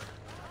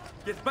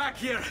 Get back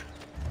here.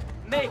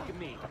 Make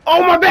me.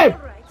 Oh my bad!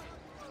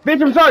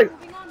 Bitch, I'm sorry!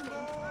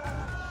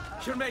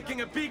 You're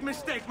making a big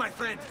mistake, my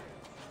friend.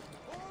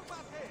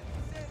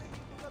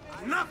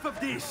 Enough of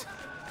this.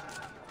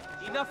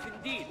 Enough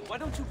indeed. Why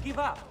don't you give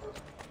up?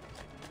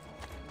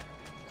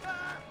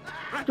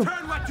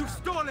 Return what you've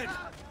stolen.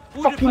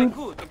 Would if I Fucking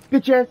could.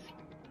 bitch ass.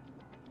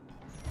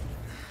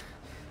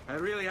 I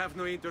really have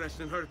no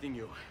interest in hurting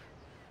you.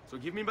 So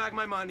give me back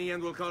my money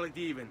and we'll call it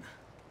even.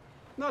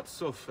 Not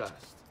so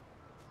fast.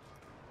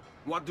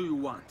 What do you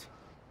want?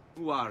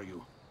 Who are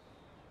you?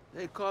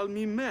 They call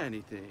me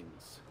many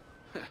things.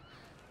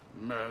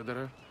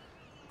 Murderer,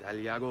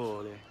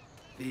 tagliagole,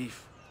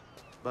 thief.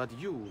 But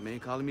you may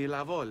call me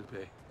La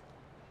Volpe.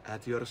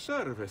 At your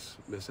service,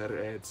 Messer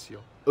Ezio.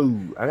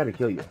 Ooh, I gotta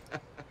kill you. How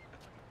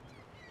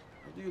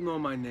do you know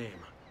my name?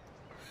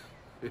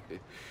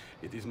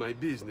 It is my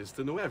business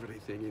to know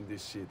everything in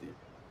this city.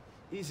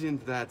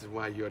 Isn't that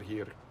why you're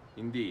here?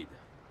 Indeed.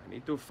 I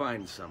need to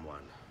find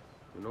someone.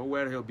 To know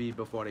where he'll be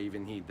before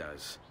even he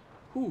does.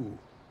 Who?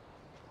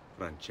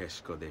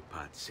 Francesco de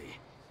Pazzi.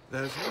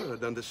 There's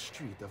word on the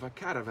street of a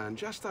caravan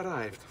just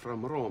arrived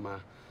from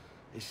Roma.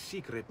 A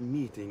secret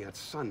meeting at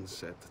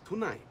sunset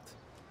tonight.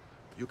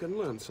 You can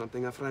learn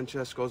something of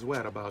Francesco's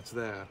whereabouts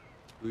there.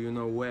 Do you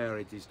know where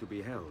it is to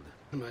be held?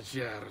 Ma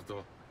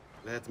certo.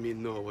 Let me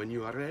know when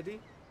you are ready,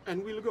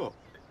 and we'll go.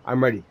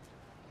 I'm ready.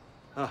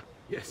 Ah,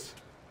 yes.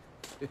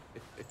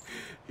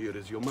 Here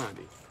is your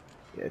money.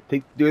 Yeah,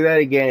 do that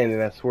again,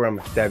 and I swear I'm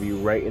gonna stab you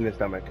right in the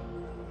stomach.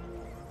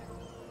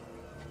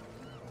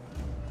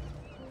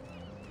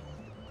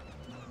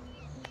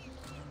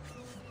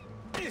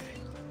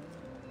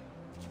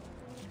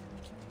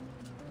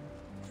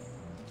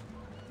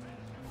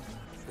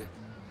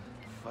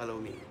 Follow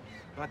me.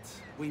 But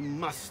we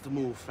must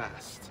move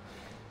fast.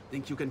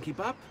 Think you can keep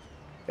up?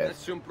 Yes.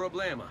 Nessun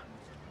problema.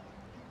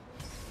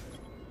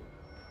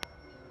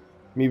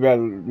 Mi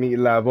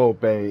la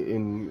Volpe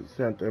in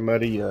Santa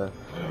Maria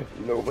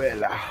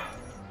Novella.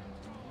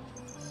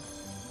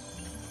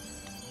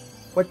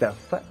 What the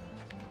fuck?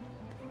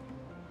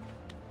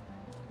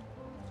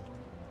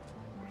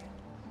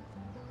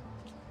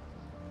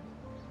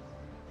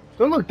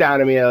 Don't look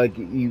down at me like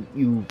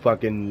you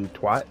fucking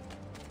twat.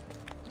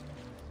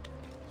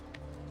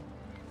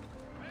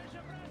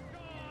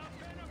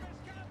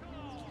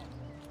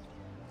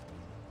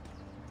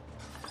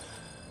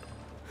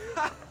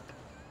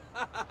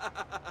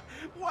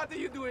 What are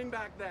you doing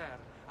back there?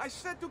 I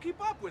said to keep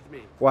up with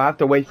me. Well, I have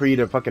to wait for you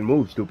to fucking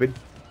move, stupid.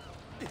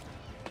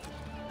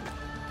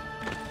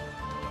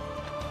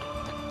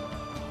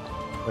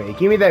 Wait,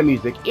 give me that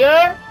music.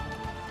 Yeah?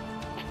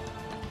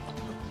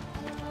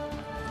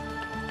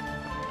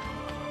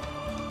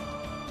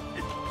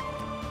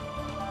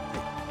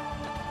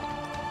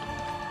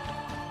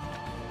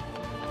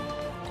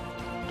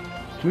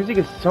 This music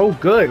is so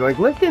good. Like,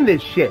 listen to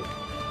this shit.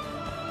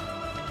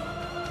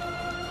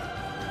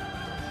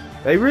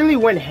 They really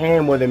went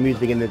ham with the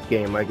music in this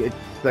game. Like, it's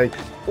like,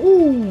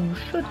 ooh,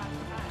 shit.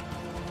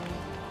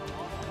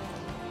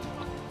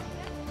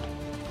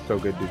 So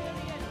good, dude.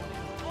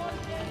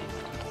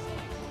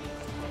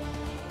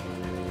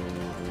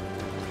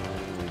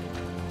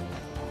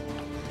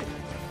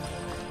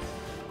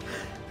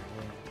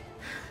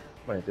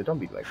 Wait, don't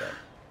be like that.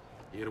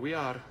 Here we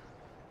are.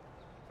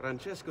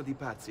 Francesco de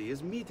Pazzi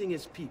is meeting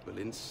his people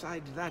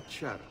inside that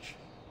church.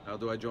 How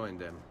do I join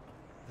them?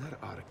 There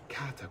are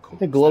catacombs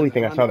The glowy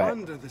thing, I saw that.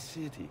 under the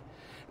city.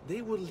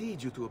 They will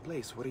lead you to a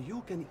place where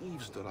you can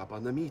eavesdrop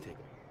on the meeting.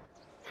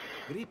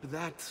 Grip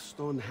that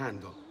stone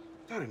handle.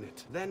 Turn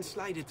it, then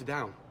slide it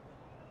down.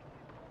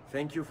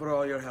 Thank you for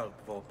all your help,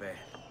 Volpe.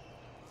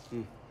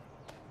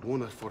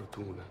 Buona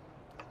fortuna.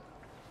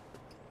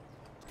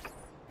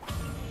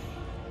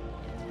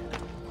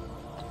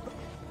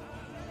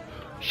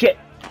 Shit!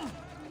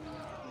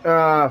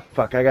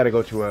 Fuck, I gotta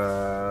go to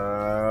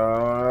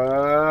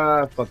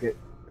fuck it.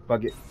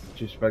 Fuck it.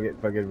 Just fuck it.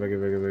 Fuck it. Fuck it.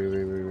 Fuck it. Fuck it.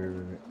 Fuck it.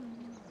 Fuck it.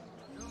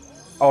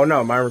 Oh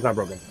no, my armor's not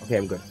broken. Okay,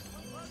 I'm good.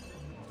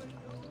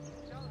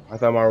 I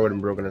thought my armor would have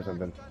been broken or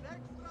something.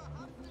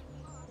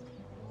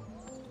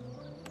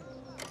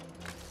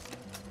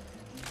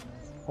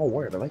 Oh,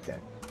 word, I like that.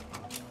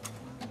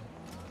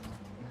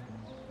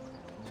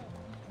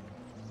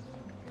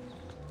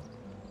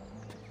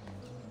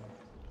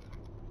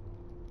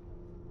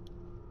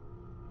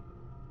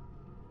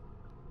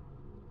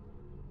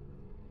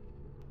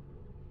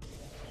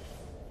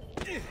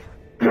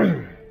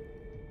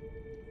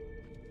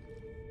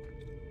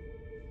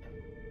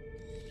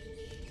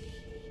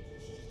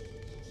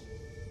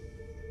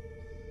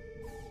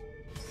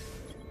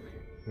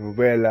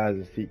 Novella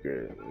is a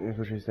secret.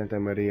 Especially Santa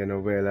Maria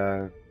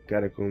Novella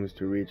catacombs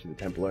to reach the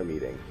Templar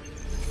meeting.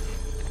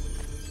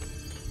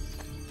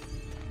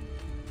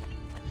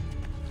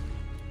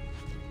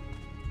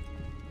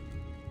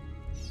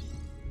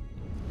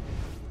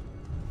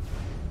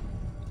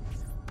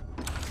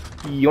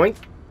 Yoink.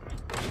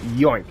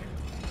 Yoink.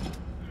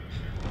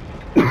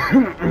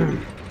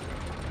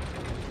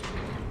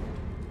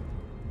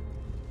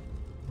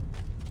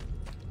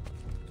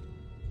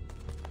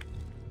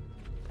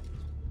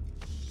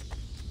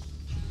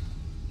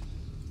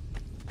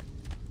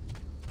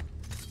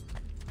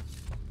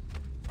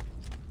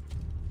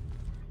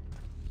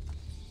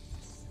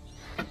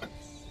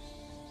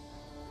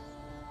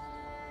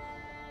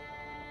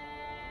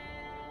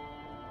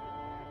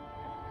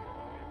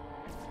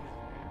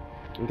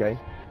 Okay.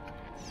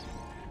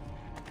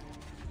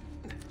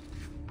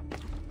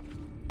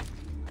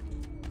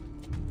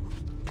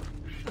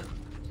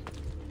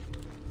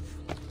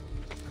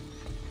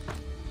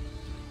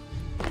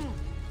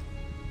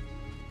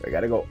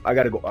 I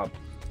gotta go up.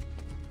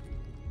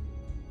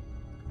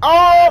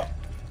 Oh!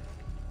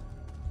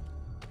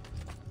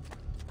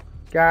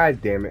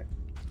 God damn it.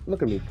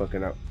 Look at me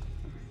fucking up.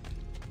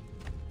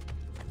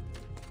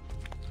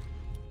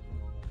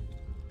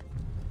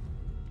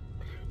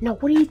 No,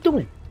 what are you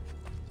doing?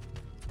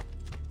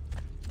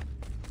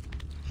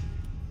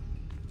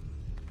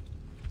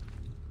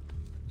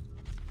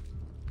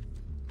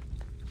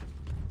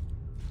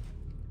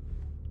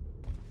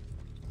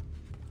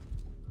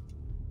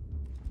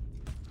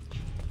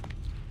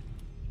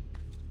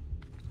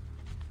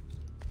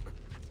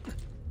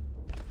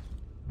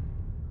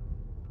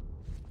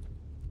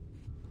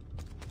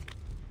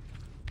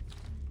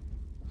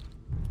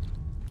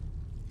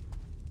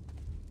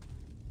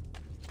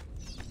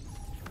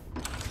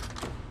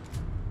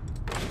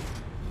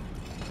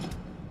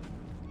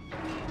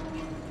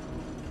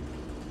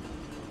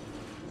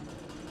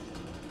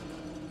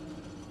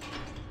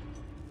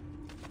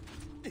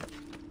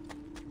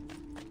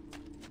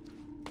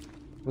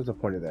 What's the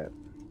point of that?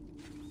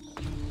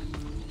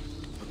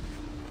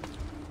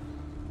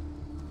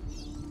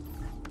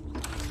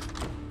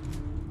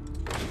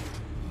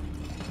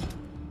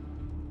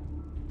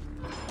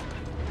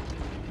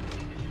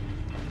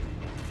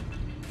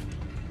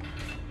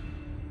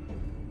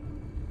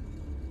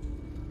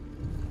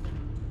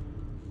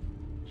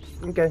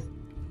 Okay.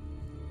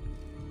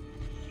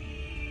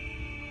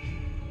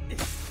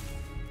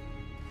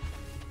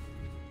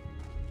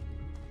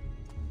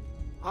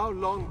 How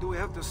long do we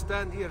have to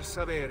stand here,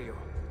 Saverio?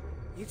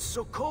 It's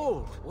so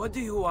cold. What do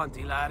you want,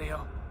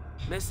 Hilario?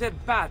 Messer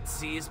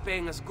Pazzi is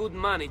paying us good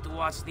money to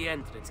watch the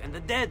entrance, and the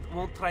dead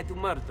won't try to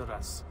murder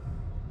us.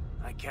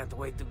 I can't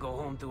wait to go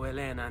home to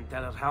Elena and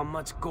tell her how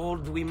much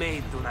gold we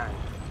made tonight.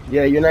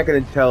 Yeah, you're not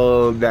gonna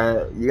tell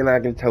that. You're not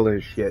gonna tell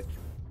her shit.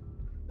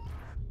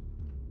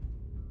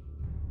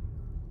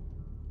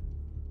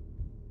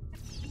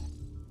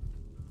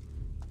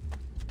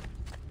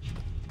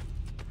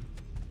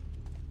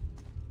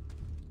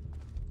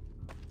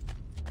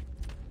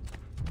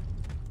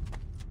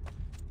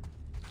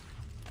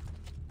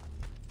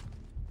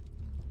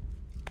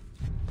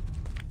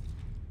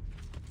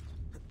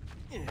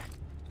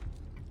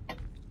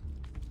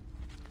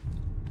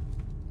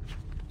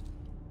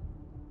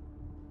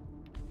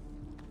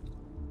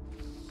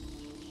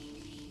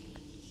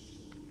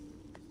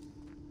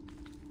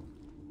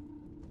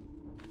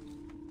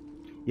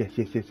 Yes.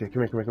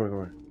 Come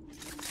here.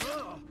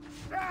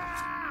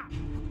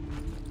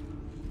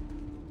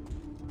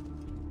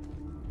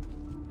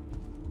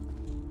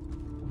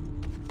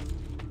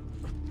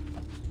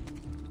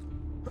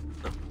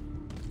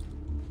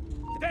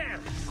 Damn!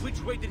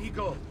 Which way did he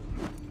go?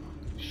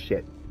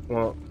 Shit.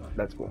 Well,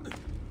 that's cool.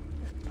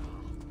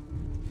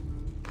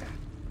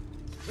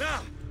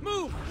 Now,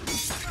 move!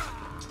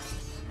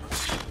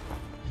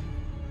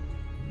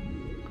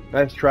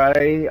 Nice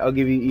try. I'll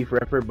give you E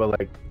for effort, but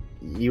like,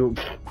 you,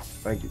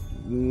 like,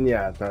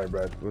 yeah, sorry,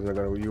 bro. It wasn't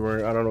gonna. You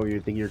were. I don't know what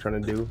you think you're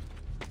trying to do,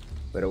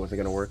 but it wasn't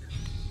gonna work.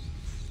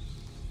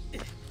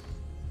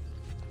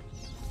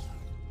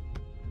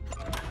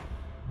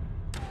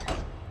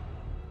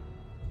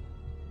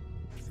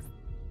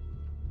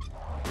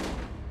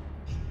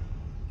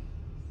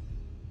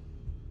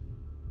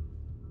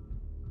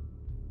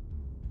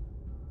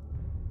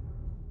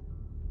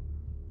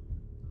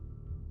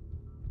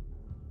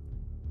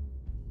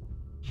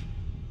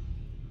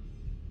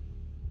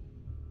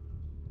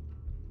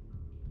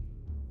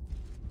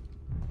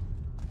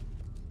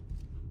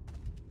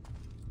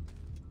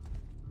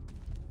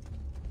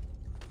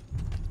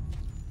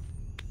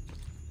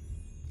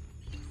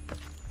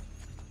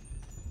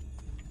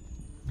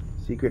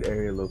 Secret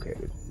area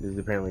located. This is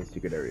apparently a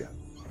secret area.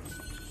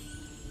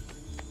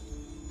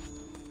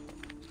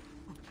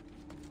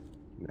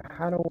 Now,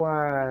 how do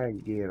I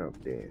get up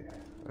there?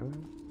 Huh?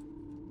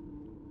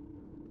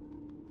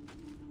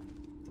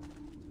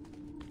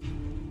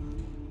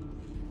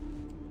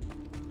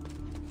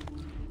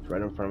 It's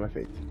right in front of my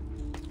face.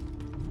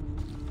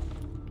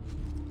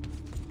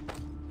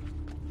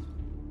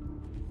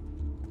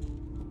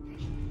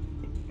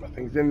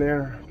 Nothing's in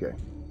there. Okay.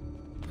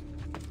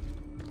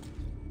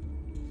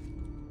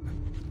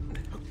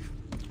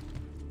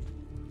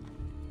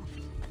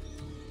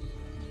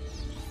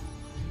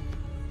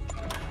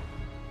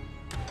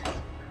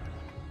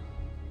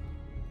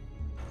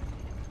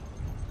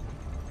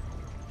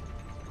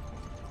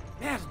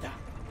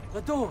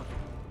 The door!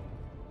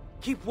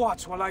 Keep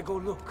watch while I go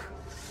look.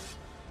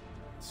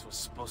 This was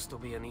supposed to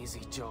be an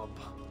easy job.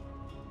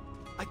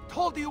 I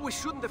told you we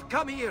shouldn't have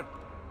come here.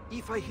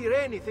 If I hear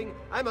anything,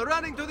 I'm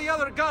running to the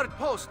other guard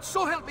post.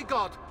 So help me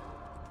God.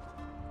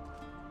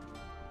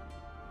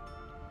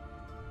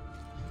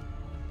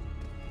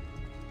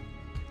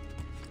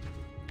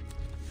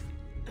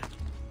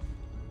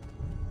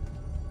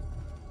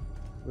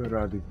 Where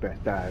are these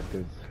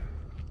bastards?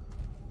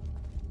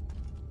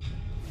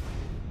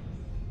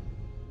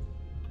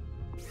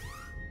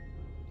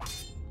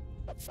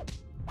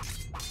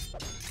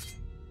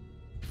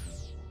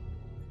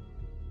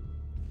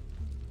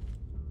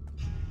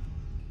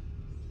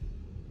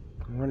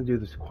 I want to do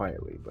this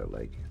quietly, but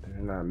like,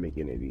 they're not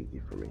making it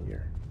easy for me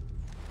here.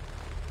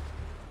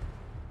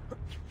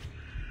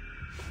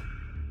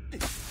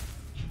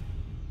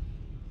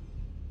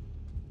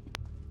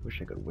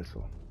 Wish I could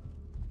whistle.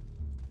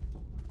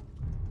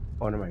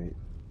 Oh, no,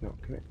 no,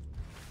 come here.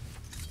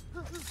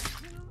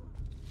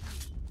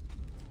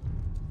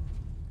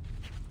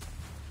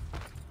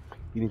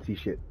 You didn't see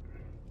shit.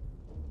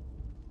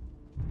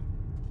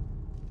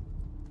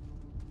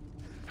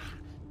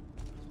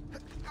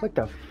 What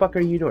the fuck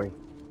are you doing?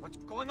 What's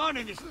going on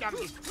in this damn?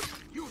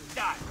 You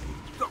die.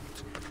 Don't.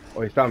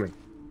 Oh, he saw me.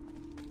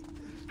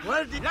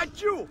 Well,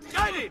 that's you.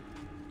 Got it.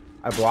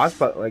 I blocked,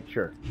 but like,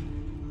 sure.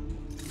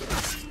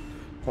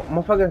 Oh,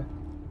 motherfucker.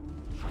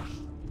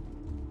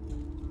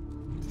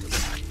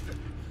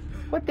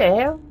 What the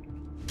hell?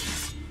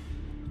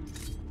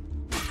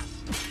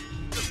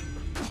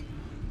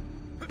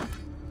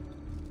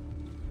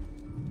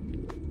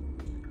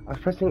 I was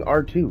pressing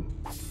R2.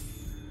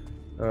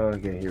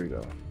 Okay, here we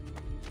go.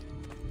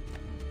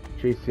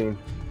 She's seen.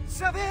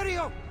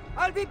 Saverio!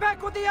 I'll be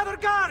back with the other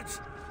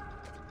guards!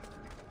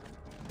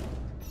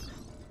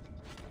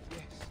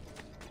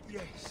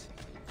 Yes.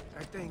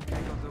 I think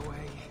I got away.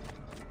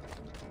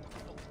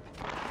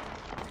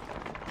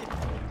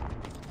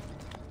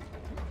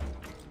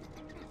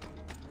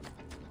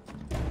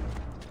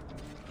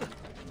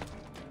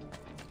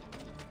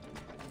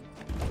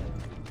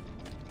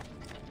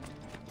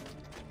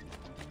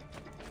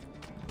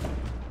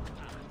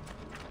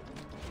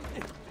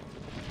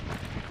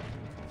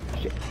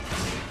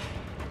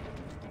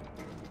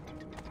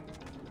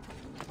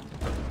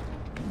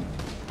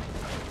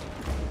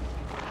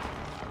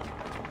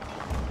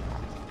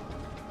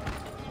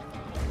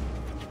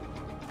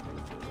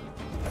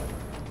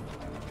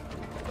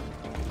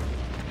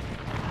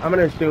 I'm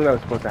gonna assume that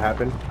was supposed to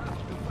happen.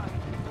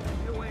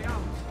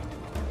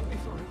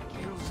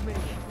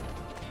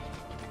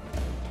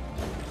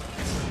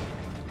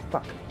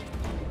 Fuck.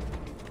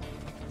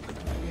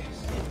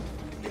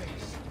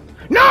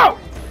 No!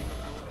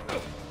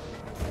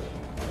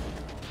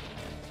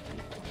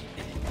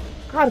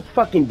 God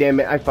fucking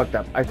damn it, I fucked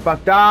up. I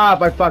fucked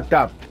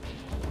up.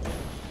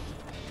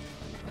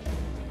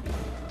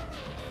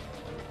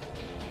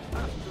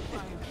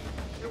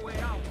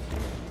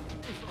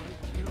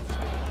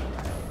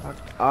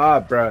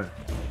 Ah, bruh.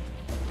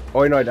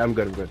 Oh, no, I'm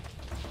good.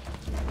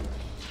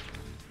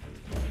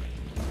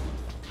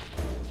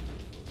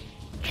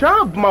 Shut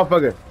up,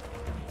 motherfucker.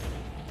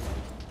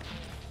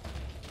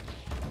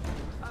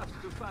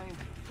 Have to find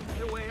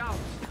the way out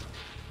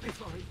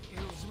before it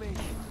kills me.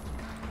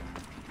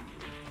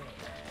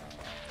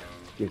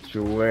 Get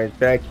your ass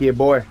back here,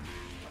 boy.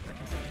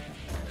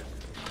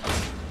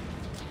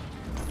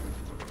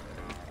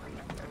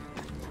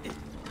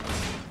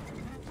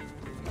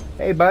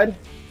 Hey, bud.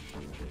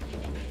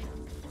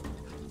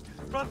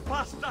 Run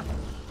faster!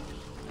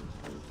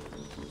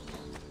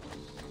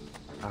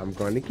 I'm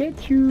gonna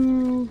get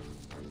you.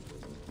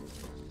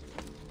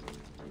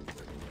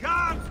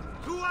 Guards!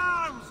 To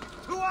arms!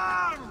 To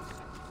arms!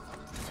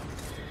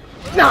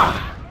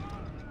 Nah!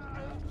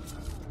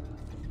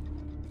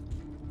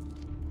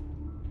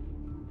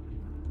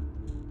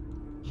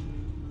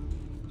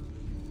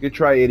 Good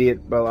try,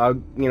 idiot. Well, I'll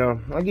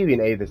give you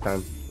an A this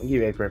time. I'll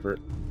give you A for effort.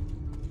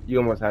 You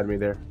almost had me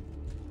there.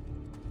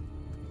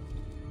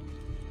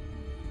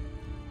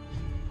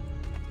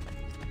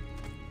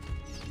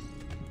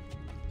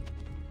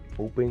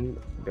 Open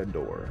the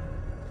door.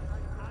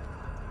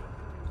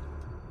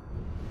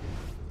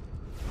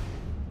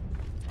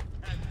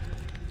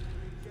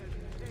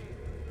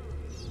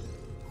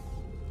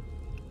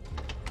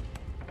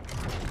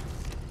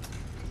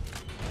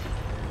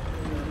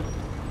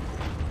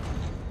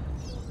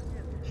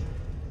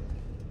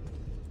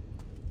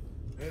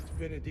 Et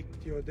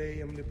benedictio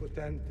Dei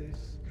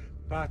omnipotentis,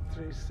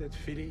 Patris et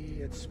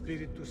Filii et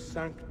Spiritus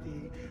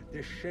Sancti,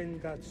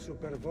 descendat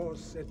super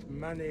vos et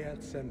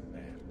maneat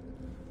semper.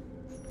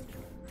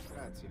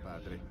 Grazie,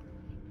 Padre.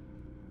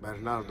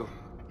 Bernardo.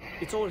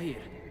 It's all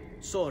here.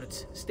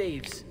 Swords,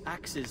 staves,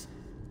 axes,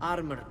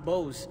 armor,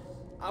 bows.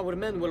 Our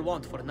men will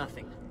want for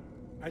nothing.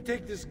 I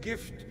take this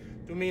gift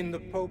to mean the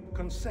Pope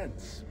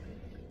consents.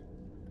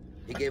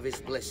 He gave his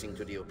blessing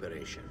to the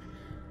operation.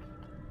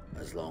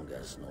 As long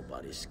as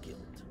nobody's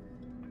killed.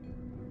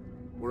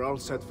 We're all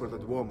set for the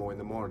Duomo in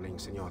the morning,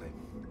 Signore.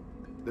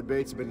 The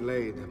bait's been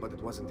laid, but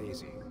it wasn't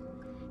easy.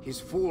 His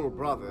fool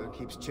brother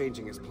keeps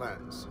changing his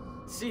plans.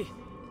 See,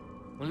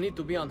 we'll need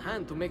to be on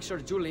hand to make sure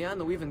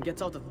Giuliano even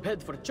gets out of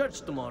bed for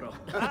church tomorrow.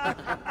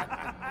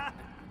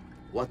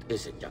 What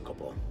is it,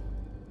 Jacopo?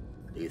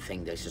 Do you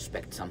think they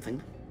suspect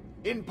something?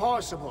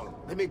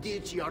 Impossible. The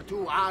Medici are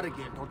too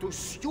arrogant or too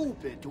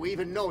stupid to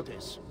even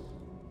notice.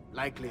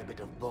 Likely a bit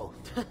of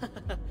both.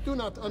 Do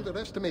not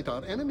underestimate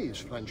our enemies,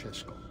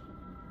 Francesco.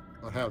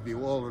 Or have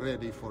you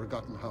already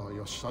forgotten how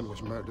your son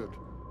was murdered?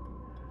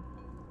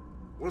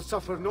 We'll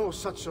suffer no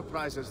such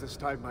surprises this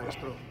time,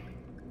 Maestro.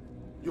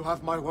 You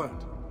have my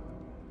word.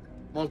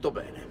 Molto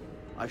bene.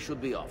 I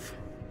should be off.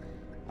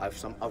 I've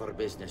some other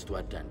business to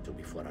attend to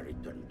before I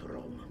return to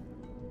Rome.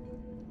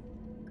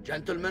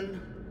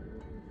 Gentlemen,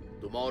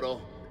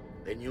 tomorrow,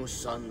 the new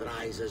sun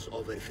rises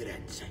over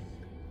Firenze.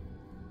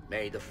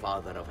 May the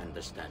Father of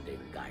Understanding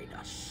guide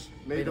us.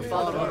 May the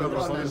Father of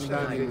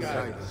Understanding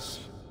guide us.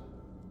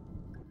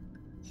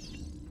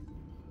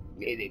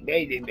 Shut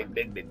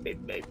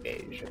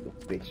the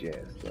bitch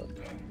ass up.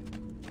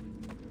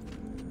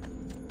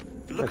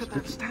 Look at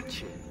that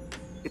statue.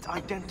 It's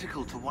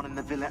identical to one in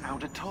the Villa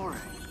Auditore.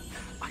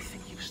 I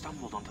think you've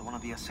stumbled onto one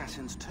of the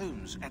assassin's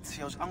tombs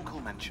Ezio's uncle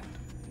mentioned.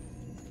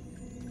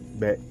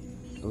 Bet.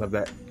 I love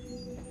that.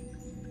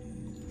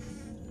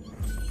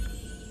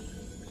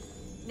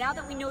 Now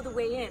that we know the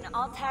way in,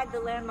 I'll tag the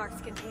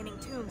landmarks containing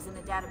tombs in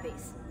the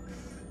database.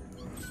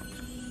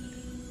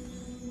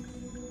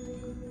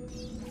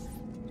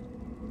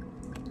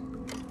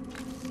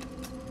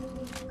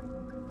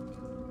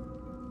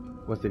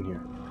 What's in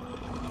here?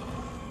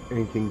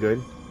 Anything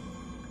good?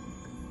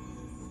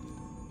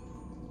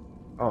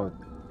 Oh,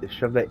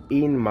 shove that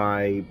in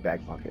my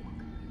back pocket.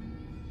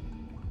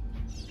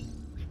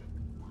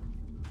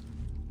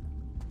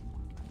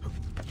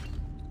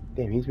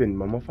 Damn, he's been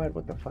mummified?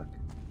 What the fuck?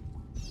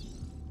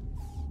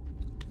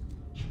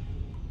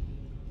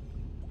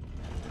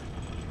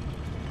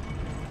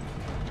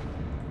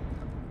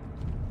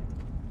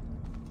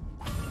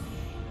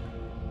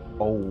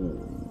 Oh,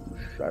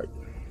 shit.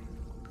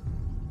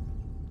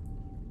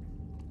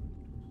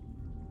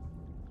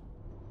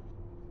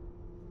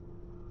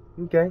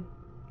 Okay,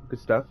 good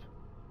stuff.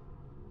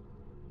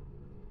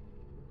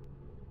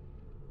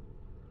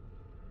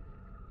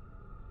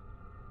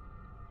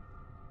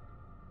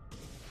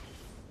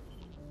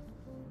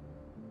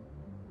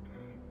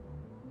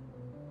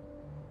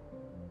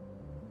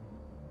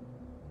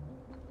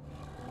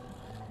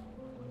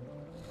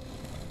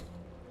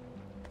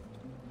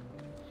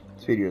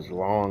 This video is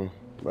long,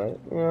 but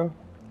yeah,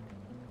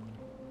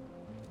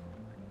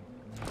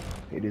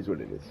 it is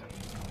what it is.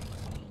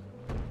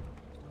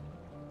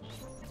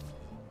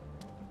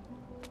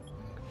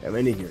 I'm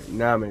in here.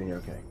 Now I'm in here.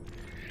 Okay.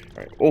 All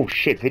right. Oh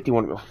shit,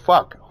 51. Oh,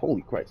 fuck.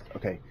 Holy Christ.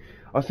 Okay.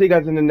 I'll see you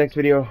guys in the next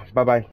video. Bye bye.